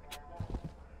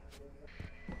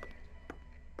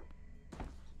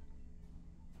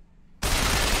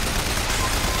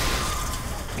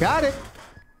 Got it.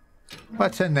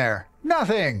 What's in there?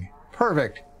 Nothing.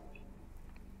 Perfect.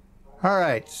 All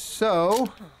right,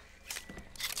 so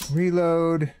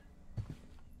reload.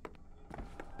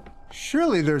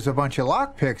 Surely there's a bunch of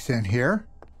lockpicks in here.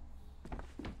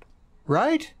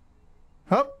 Right?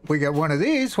 Oh, we got one of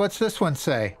these. What's this one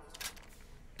say?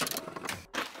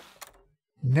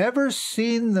 Never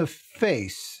seen the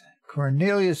face.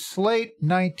 Cornelius Slate,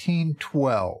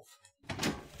 1912.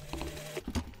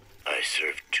 I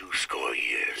served 20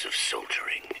 years of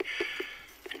soldiering,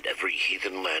 and every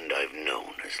heathen land I've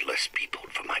known has less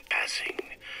peopled for my passing.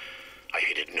 I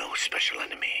hated no special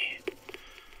enemy.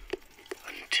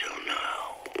 Until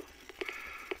now.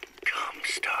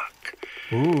 Comstock.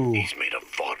 Ooh. He's made a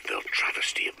vaudeville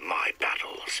travesty of my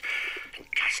battles and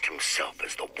cast himself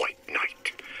as the White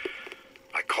Knight.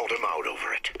 I called him out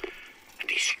over it, and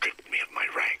he stripped me of my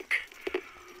rank.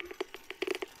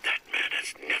 That man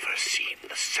has never seen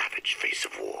the savage face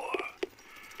of war.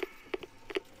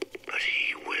 But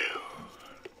he will.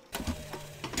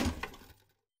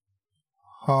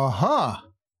 Uh-huh.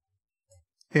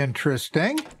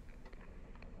 Interesting.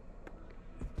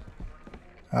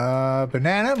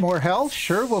 Banana, more health.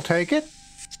 Sure, we'll take it.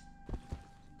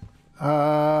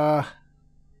 More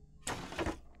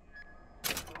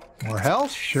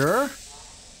health, sure.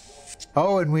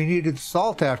 Oh, and we needed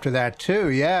salt after that, too.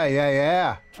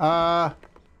 Yeah.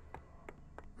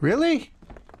 Really?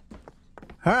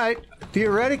 All right.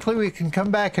 Theoretically, we can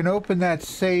come back and open that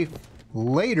safe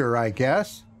later, I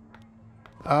guess.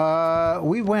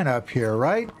 We went up here,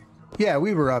 right? Yeah,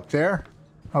 we were up there.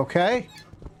 Okay.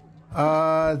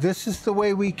 This is the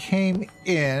way we came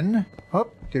in. Oh,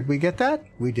 did we get that?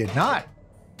 We did not.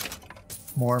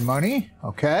 More money.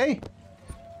 Okay.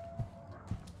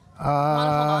 Want to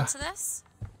hold on to this?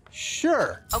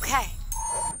 Sure. Okay.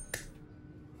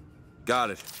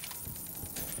 Got it.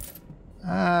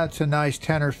 That's a nice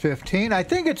 10 or 15. I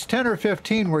think it's 10 or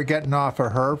 15 we're getting off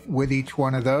of her with each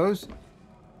one of those.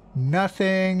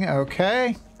 Nothing.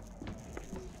 Okay.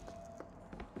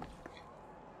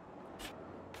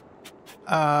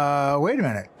 Wait a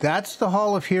minute. That's the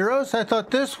Hall of Heroes? I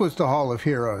thought this was the Hall of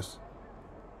Heroes.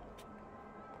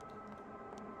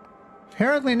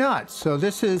 Apparently not. So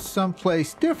this is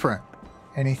someplace different.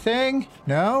 Anything?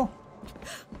 No?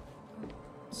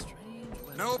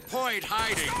 No point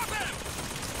hiding.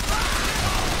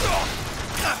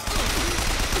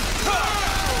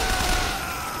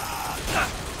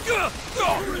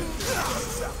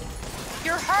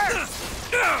 You're hurt.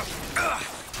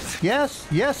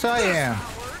 Yes, I am.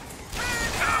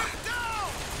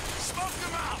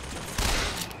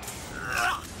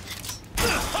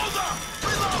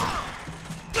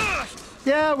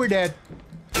 Yeah, we're dead.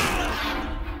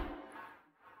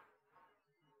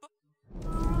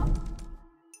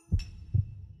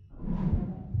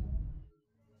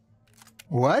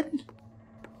 What?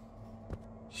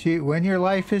 When your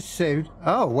life is saved.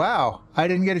 Oh, wow. I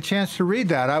didn't get a chance to read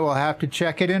that. I will have to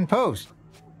check it in post.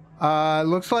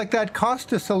 Looks like that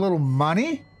cost us a little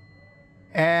money.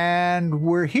 And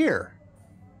we're here.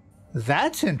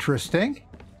 That's interesting.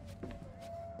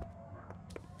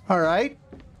 All right.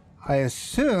 I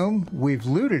assume we've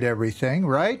looted everything,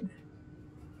 right?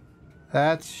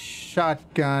 That's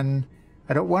shotgun.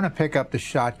 I don't want to pick up the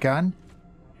shotgun.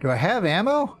 Do I have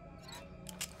ammo?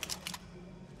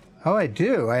 Oh, I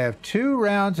do. I have 2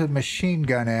 rounds of machine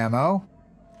gun ammo.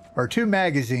 Or 2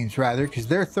 magazines, rather, because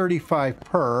they're 35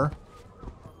 per.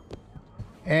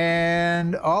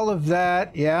 And all of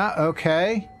that, yeah,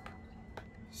 okay.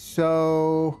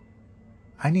 So,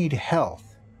 I need health.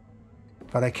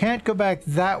 But I can't go back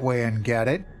that way and get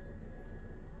it.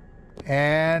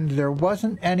 And there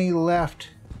wasn't any left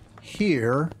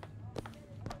here.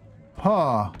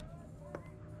 Huh.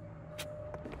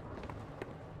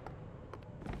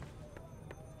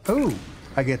 Ooh,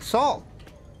 I get salt.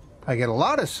 I get a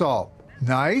lot of salt.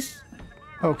 Nice.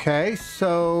 Okay,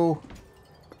 so...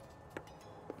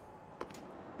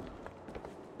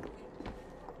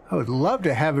 I would love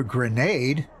to have a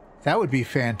grenade. That would be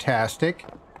fantastic.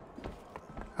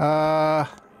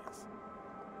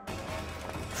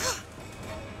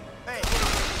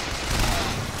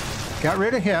 Got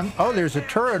rid of him. Oh, there's a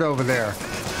turret over there.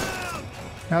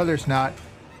 No, there's not.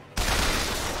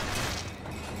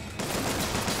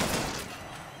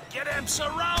 Get him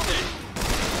surrounded!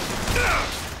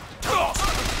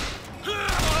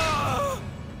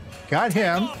 Got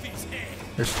him.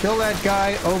 There's still that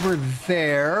guy over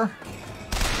there.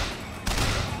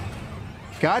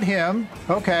 Got him.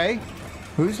 Okay.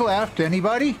 Who's left?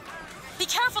 Anybody? Be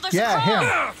careful, there's a him.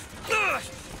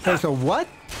 There's a what?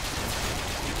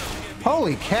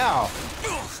 Holy cow.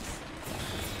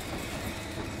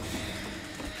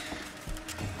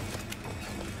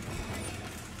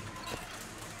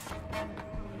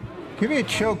 Give me a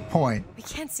choke point. We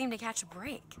can't seem to catch a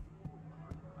break.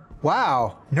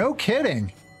 Wow, no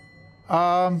kidding.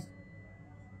 On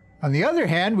the other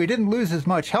hand, we didn't lose as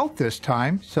much health this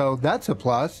time, so that's a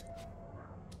plus.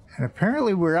 And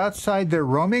apparently we're outside their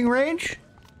roaming range?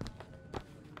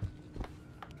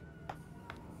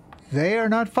 They are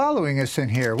not following us in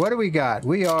here. What do we got?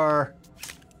 We are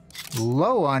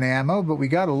low on ammo, but we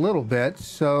got a little bit,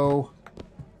 so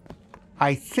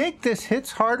I think this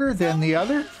hits harder than the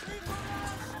other.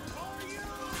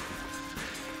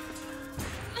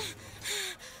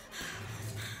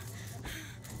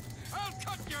 I'll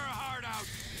cut your heart out.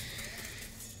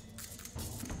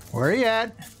 Where are you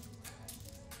at?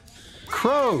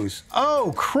 Crows.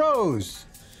 Oh, crows.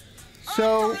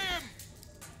 So...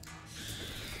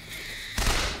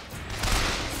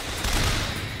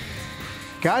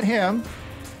 got him.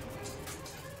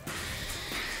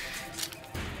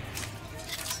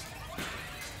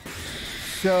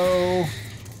 So...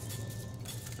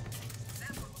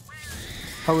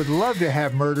 I would love to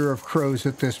have murder of crows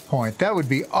at this point. That would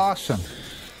be awesome.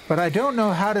 But I don't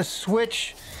know how to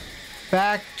switch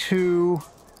back to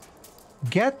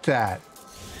get that.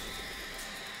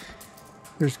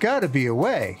 There's got to be a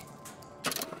way.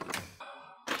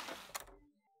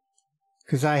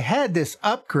 Because I had this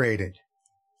upgraded.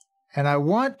 And I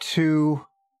want to...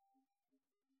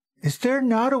 Is there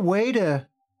not a way to...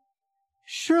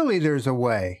 Surely there's a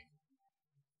way.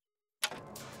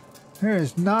 There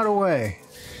is not a way.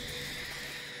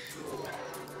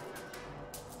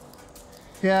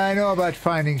 Yeah, I know about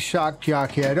finding Shock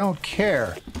Jockey. I don't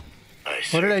care.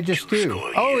 What did I just do?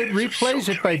 Oh, it replays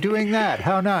it by doing that.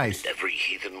 How nice. Every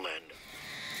heathen land.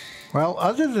 Well,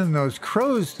 other than those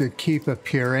crows that keep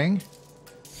appearing,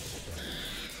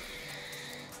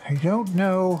 I don't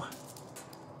know.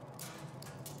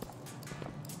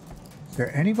 Is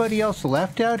there anybody else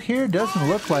left out here? Doesn't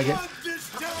look like it.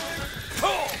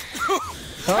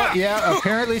 Oh, yeah,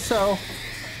 apparently so.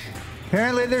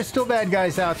 Apparently there's still bad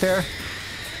guys out there.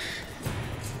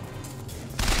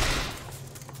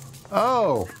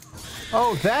 Oh.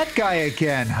 Oh, that guy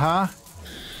again, huh?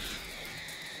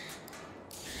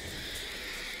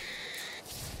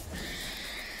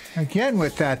 Again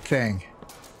with that thing.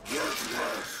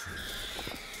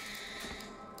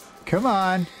 Come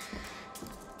on.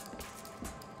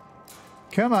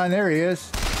 Come on, there he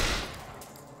is.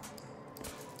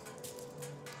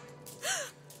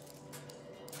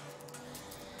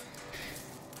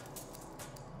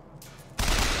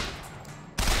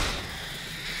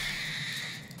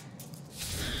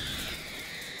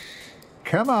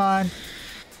 Come on.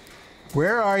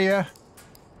 Where are you?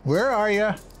 Where are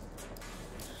you?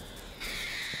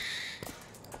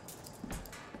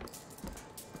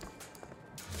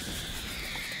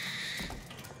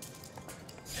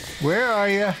 Where are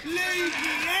you?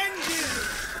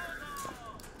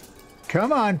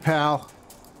 Come on, pal.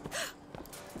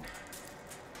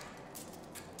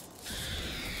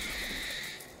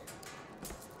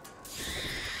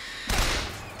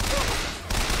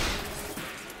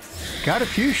 Got a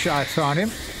few shots on him.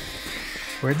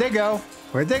 Where'd they go?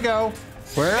 Where'd they go?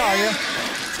 Where are you?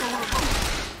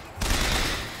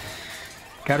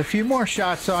 Got a few more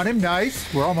shots on him.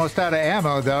 Nice. We're almost out of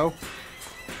ammo, though.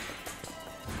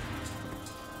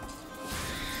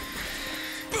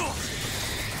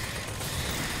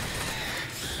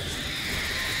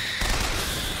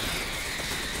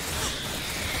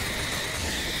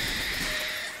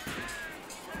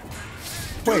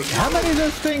 Wait, how many of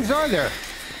those things are there?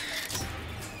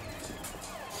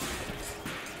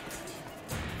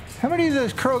 How many of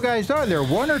those crow guys are there?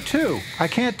 One or two? I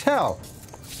can't tell.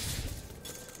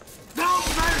 No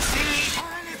mercy for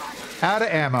anybody. Out of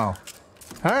ammo.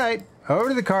 All right, over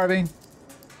to the carbine.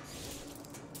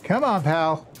 Come on,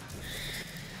 pal.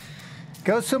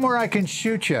 Go somewhere I can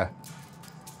shoot you.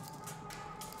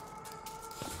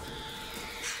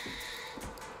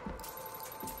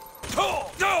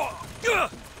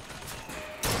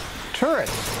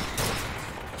 Turrets.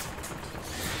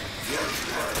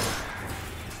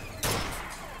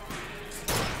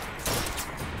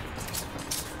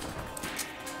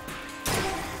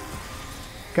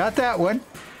 Got that one.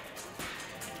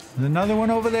 There's another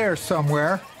one over there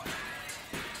somewhere.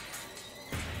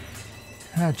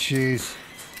 Ah, jeez.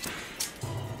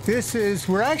 This is...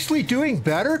 We're actually doing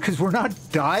better because we're not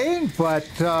dying, but...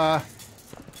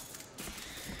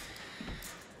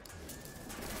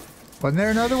 Wasn't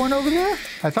there another one over there?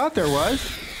 I thought there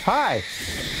was. Hi.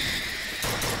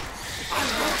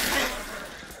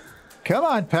 Come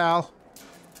on, pal.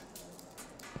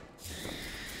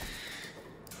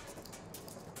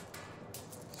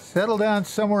 Settle down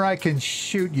somewhere I can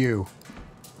shoot you.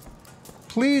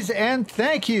 Please and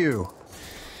thank you.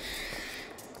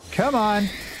 Come on.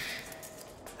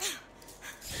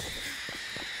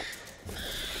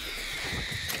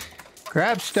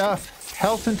 Grab stuff.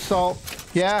 Health and salt.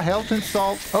 Yeah, health and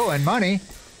salt. Oh, and money.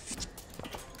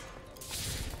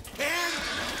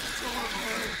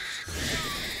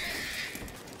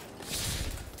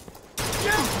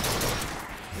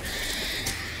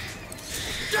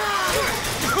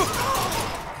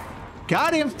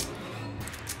 Got him.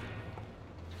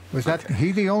 Was that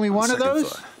he the only one of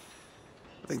those?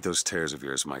 I think those tears of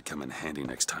yours might come in handy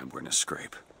next time we're in a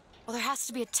scrape. Well, there has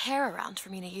to be a tear around for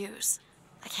me to use.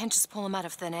 I can't just pull them out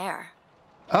of thin air.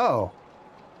 Oh.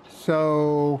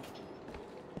 So...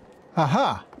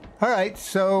 Aha. All right,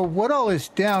 so what all is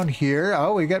down here?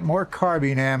 Oh, we got more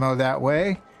carbine ammo that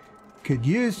way. Could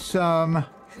use some...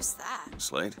 Who's that?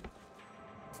 Slade?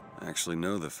 I actually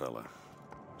know the fella.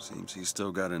 Seems he's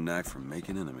still got a knack for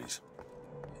making enemies.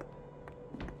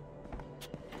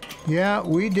 Yeah,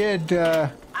 we did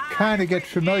kind of get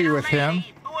familiar with him.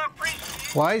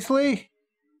 Wisely?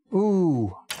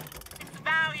 Ooh.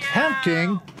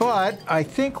 Tempting, but I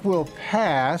think we'll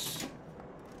pass.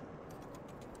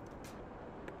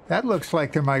 That looks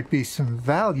like there might be some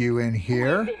value in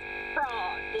here.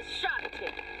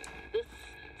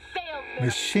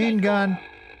 Machine gun.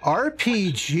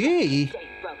 RPG?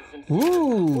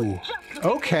 Ooh.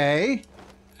 Okay.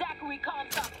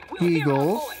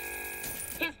 Eagles.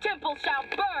 His temple shall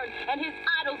burn, and his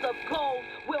idols of gold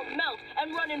will melt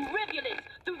and run in rivulets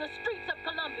through the streets of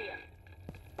Columbia.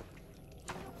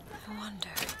 I wonder.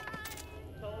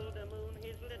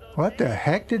 What the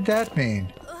heck did that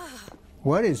mean?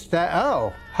 What is that?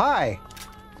 Oh, hi.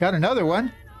 Got another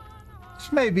one.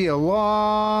 This may be a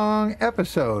long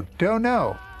episode. Don't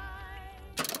know.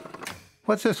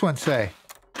 What's this one say?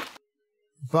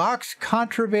 Vox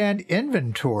Contraband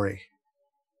Inventory.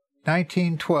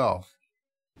 1912.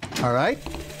 All right.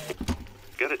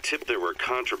 Got a tip there were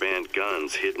contraband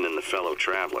guns hidden in the fellow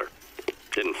traveler.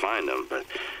 Didn't find them, but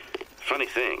funny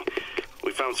thing,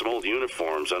 we found some old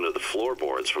uniforms under the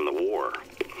floorboards from the war.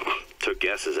 Took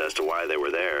guesses as to why they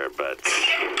were there, but...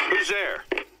 Who's there?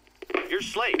 You're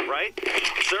Slate, right?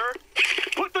 Sir?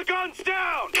 Put the guns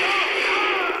down!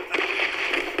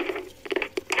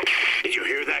 Did you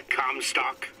hear that,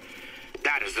 Comstock?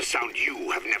 That is the sound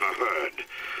you have never heard.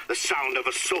 The sound of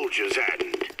a soldier's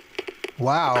end.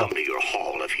 Wow. Come to your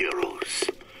Hall of Heroes.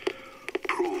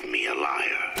 Prove me a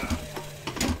liar.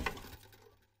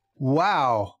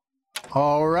 Wow.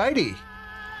 Alrighty.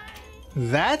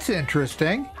 That's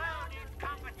interesting.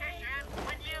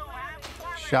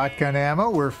 Shotgun ammo,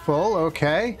 we're full,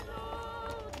 okay.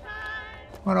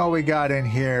 What all we got in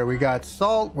here? We got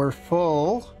salt, we're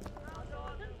full.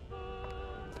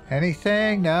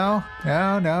 Anything? No,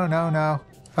 no, no, no, no.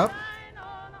 Oh.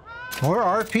 More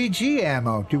RPG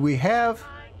ammo. Do we have...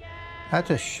 That's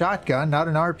a shotgun, not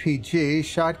an RPG.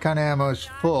 Shotgun ammo's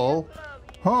full.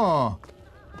 Huh.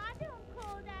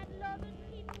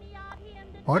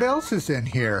 What else is in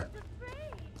here?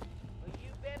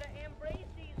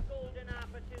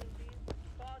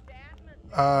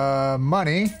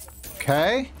 Money.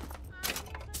 Okay.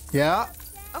 Yeah.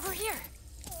 Over here.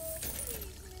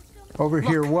 Over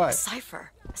here what?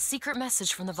 Cipher. A secret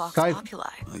message from the Vox Cipher. Populi.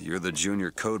 Well, you're the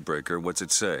junior code breaker. What's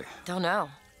it say? Don't know.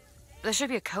 There should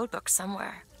be a code book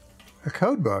somewhere. A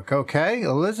code book, okay.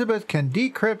 Elizabeth can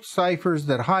decrypt ciphers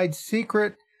that hide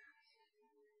secret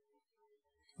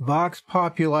Vox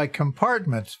Populi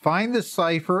compartments. Find the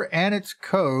cipher and its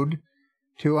code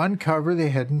to uncover the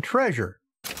hidden treasure.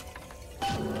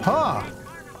 Huh.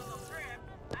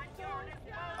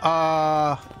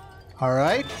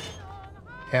 Alright.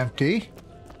 Empty.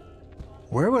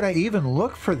 Where would I even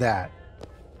look for that?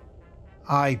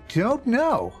 I don't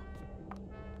know.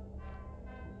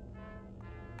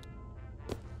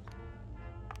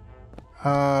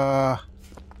 Huh.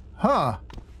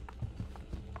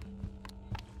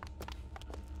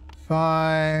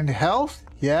 Find health?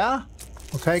 Yeah.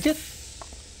 We'll take it.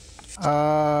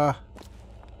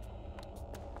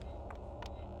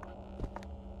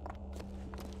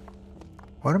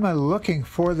 What am I looking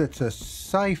for that's a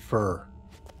cipher?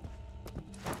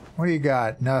 What do you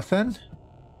got? Nothing?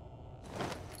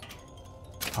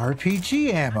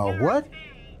 RPG ammo. What?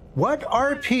 What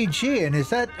RPG? And is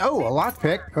that... Oh, a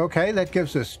lockpick. Okay, that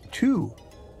gives us two.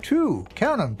 Two.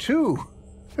 Count them. Two.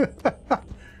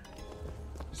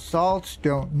 Salts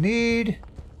don't need.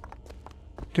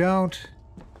 Don't.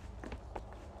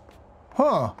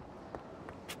 Huh.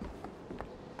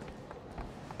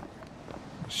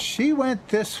 She went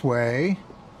this way.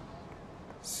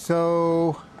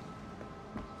 So...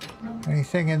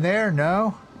 Anything in there?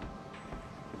 No?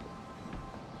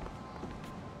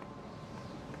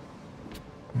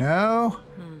 No?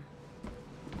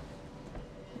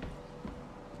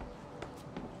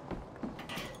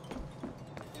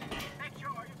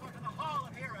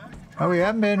 Oh, we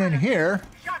haven't been in here.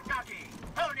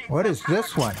 What is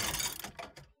this one?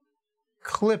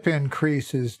 Clip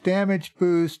increases, damage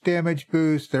boost, damage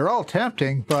boost. They're all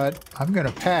tempting, but I'm going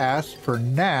to pass for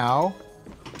now.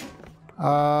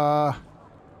 More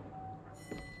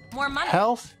money.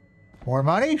 Health? More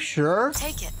money? Sure.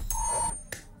 Take it.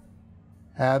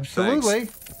 Absolutely.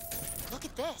 Thanks. Look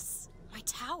at this. My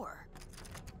tower.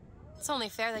 It's only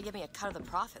fair they give me a cut of the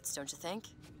profits, don't you think?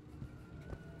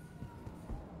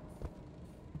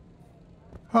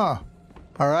 Huh.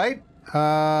 All right.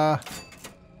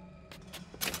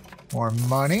 More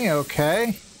money.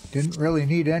 Okay. Didn't really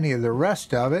need any of the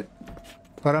rest of it.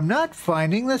 But I'm not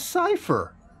finding the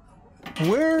cipher.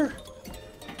 Where?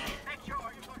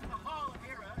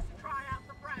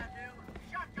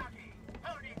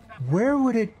 Where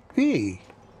would it be?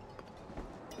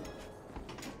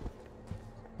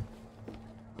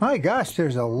 My gosh,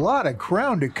 there's a lot of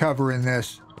ground to cover in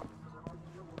this.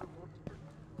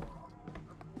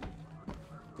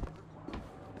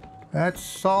 That's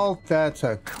salt, that's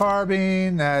a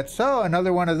carbine, that's, oh,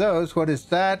 another one of those. What is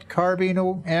that?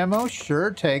 Carbine ammo?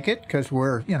 Sure, take it, because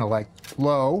we're, you know, like,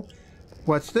 low.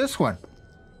 What's this one?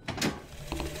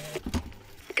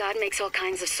 God makes all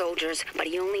kinds of soldiers, but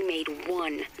he only made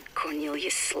one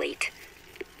Cornelius Slate.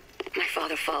 My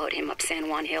father followed him up San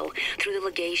Juan Hill through the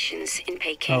legations in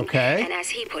Peking. Okay. And as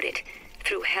he put it,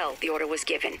 through hell the order was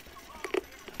given.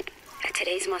 At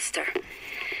today's muster,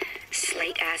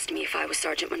 Slate asked me if I was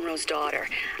Sergeant Monroe's daughter.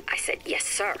 I said, yes,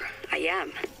 sir, I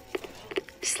am.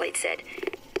 Slate said,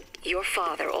 your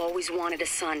father always wanted a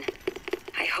son.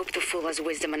 I hope the fool has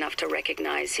wisdom enough to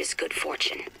recognize his good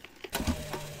fortune.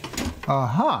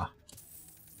 Uh-huh.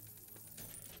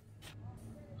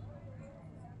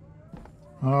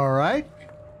 All right.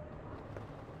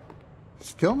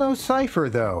 Still no cipher,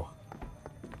 though.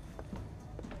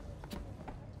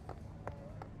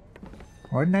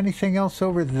 Wasn't anything else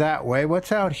over that way.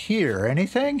 What's out here?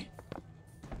 Anything?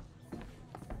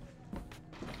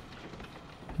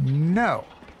 No.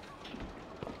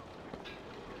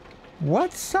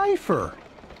 What cipher?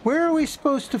 Where are we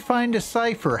supposed to find a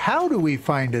cipher? How do we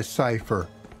find a cipher?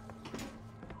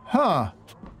 Huh.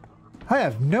 I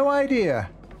have no idea.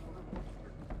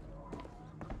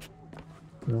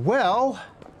 Well.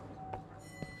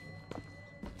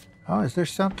 Oh, is there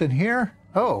something here?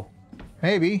 Oh,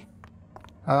 maybe.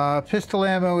 Pistol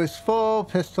ammo is full.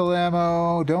 Pistol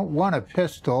ammo. Don't want a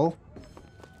pistol.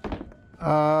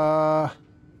 Yeah,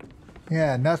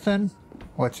 nothing.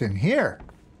 What's in here?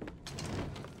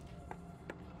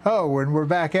 Oh, and we're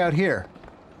back out here.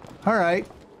 All right.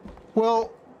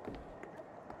 Well,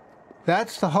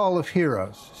 that's the Hall of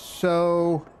Heroes.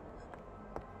 So...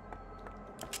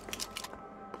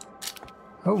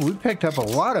 Oh, we picked up a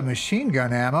lot of machine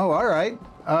gun ammo. All right.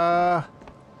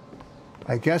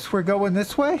 I guess we're going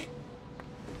this way?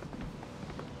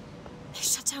 They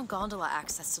shut down no gondola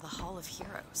access to the Hall of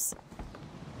Heroes.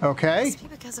 Okay. Must be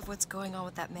because of what's going on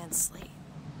with that man's slate.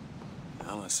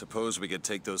 Well, I suppose we could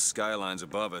take those skylines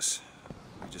above us.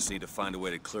 We just need to find a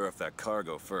way to clear up that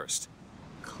cargo first.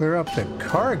 Clear up the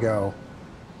cargo?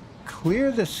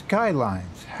 Clear the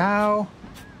skylines. How?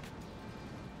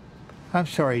 I'm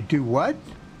sorry, do what?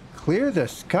 Clear the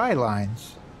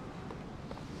skylines.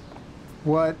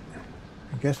 What?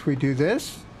 I guess we do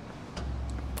this?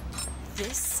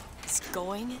 This is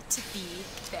going to be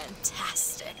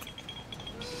fantastic.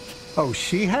 Oh,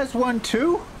 she has one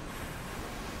too?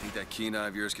 Think that keen eye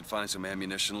of yours could find some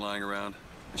ammunition lying around?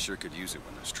 I sure could use it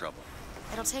when there's trouble.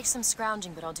 It'll take some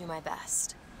scrounging, but I'll do my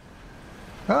best.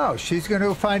 Oh, she's going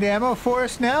to find ammo for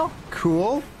us now?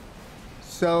 Cool.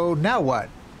 So, now what?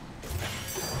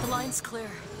 The line's clear.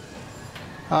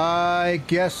 I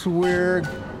guess we're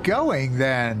going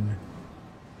then.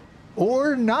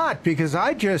 Or not, because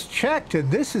I just checked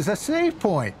and this is a save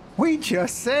point. We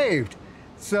just saved.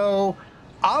 So,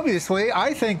 obviously,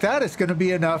 I think that is going to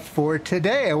be enough for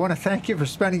today. I want to thank you for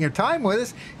spending your time with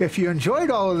us. If you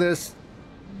enjoyed all of this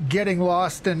getting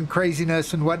lost and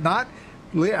craziness and whatnot,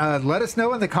 let us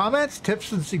know in the comments.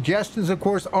 Tips and suggestions, of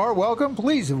course, are welcome.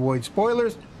 Please avoid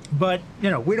spoilers. But, you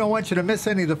know, we don't want you to miss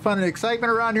any of the fun and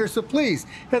excitement around here, so please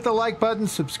hit the like button,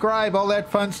 subscribe, all that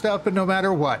fun stuff, and no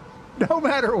matter what,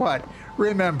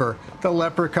 remember, the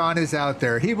Leprechaun is out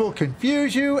there. He will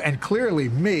confuse you, and clearly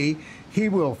me. He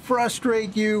will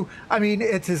frustrate you. I mean,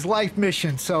 it's his life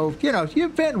mission, so, you know,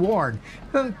 you've been warned.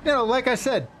 And, you know, like I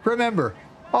said, remember,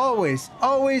 always,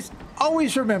 always,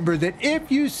 always remember that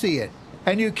if you see it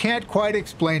and you can't quite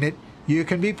explain it, you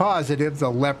can be positive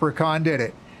the Leprechaun did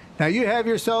it. Now, you have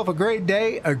yourself a great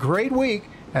day, a great week,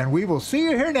 and we will see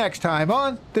you here next time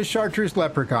on the Chartreuse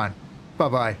Leprechaun.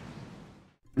 Bye-bye.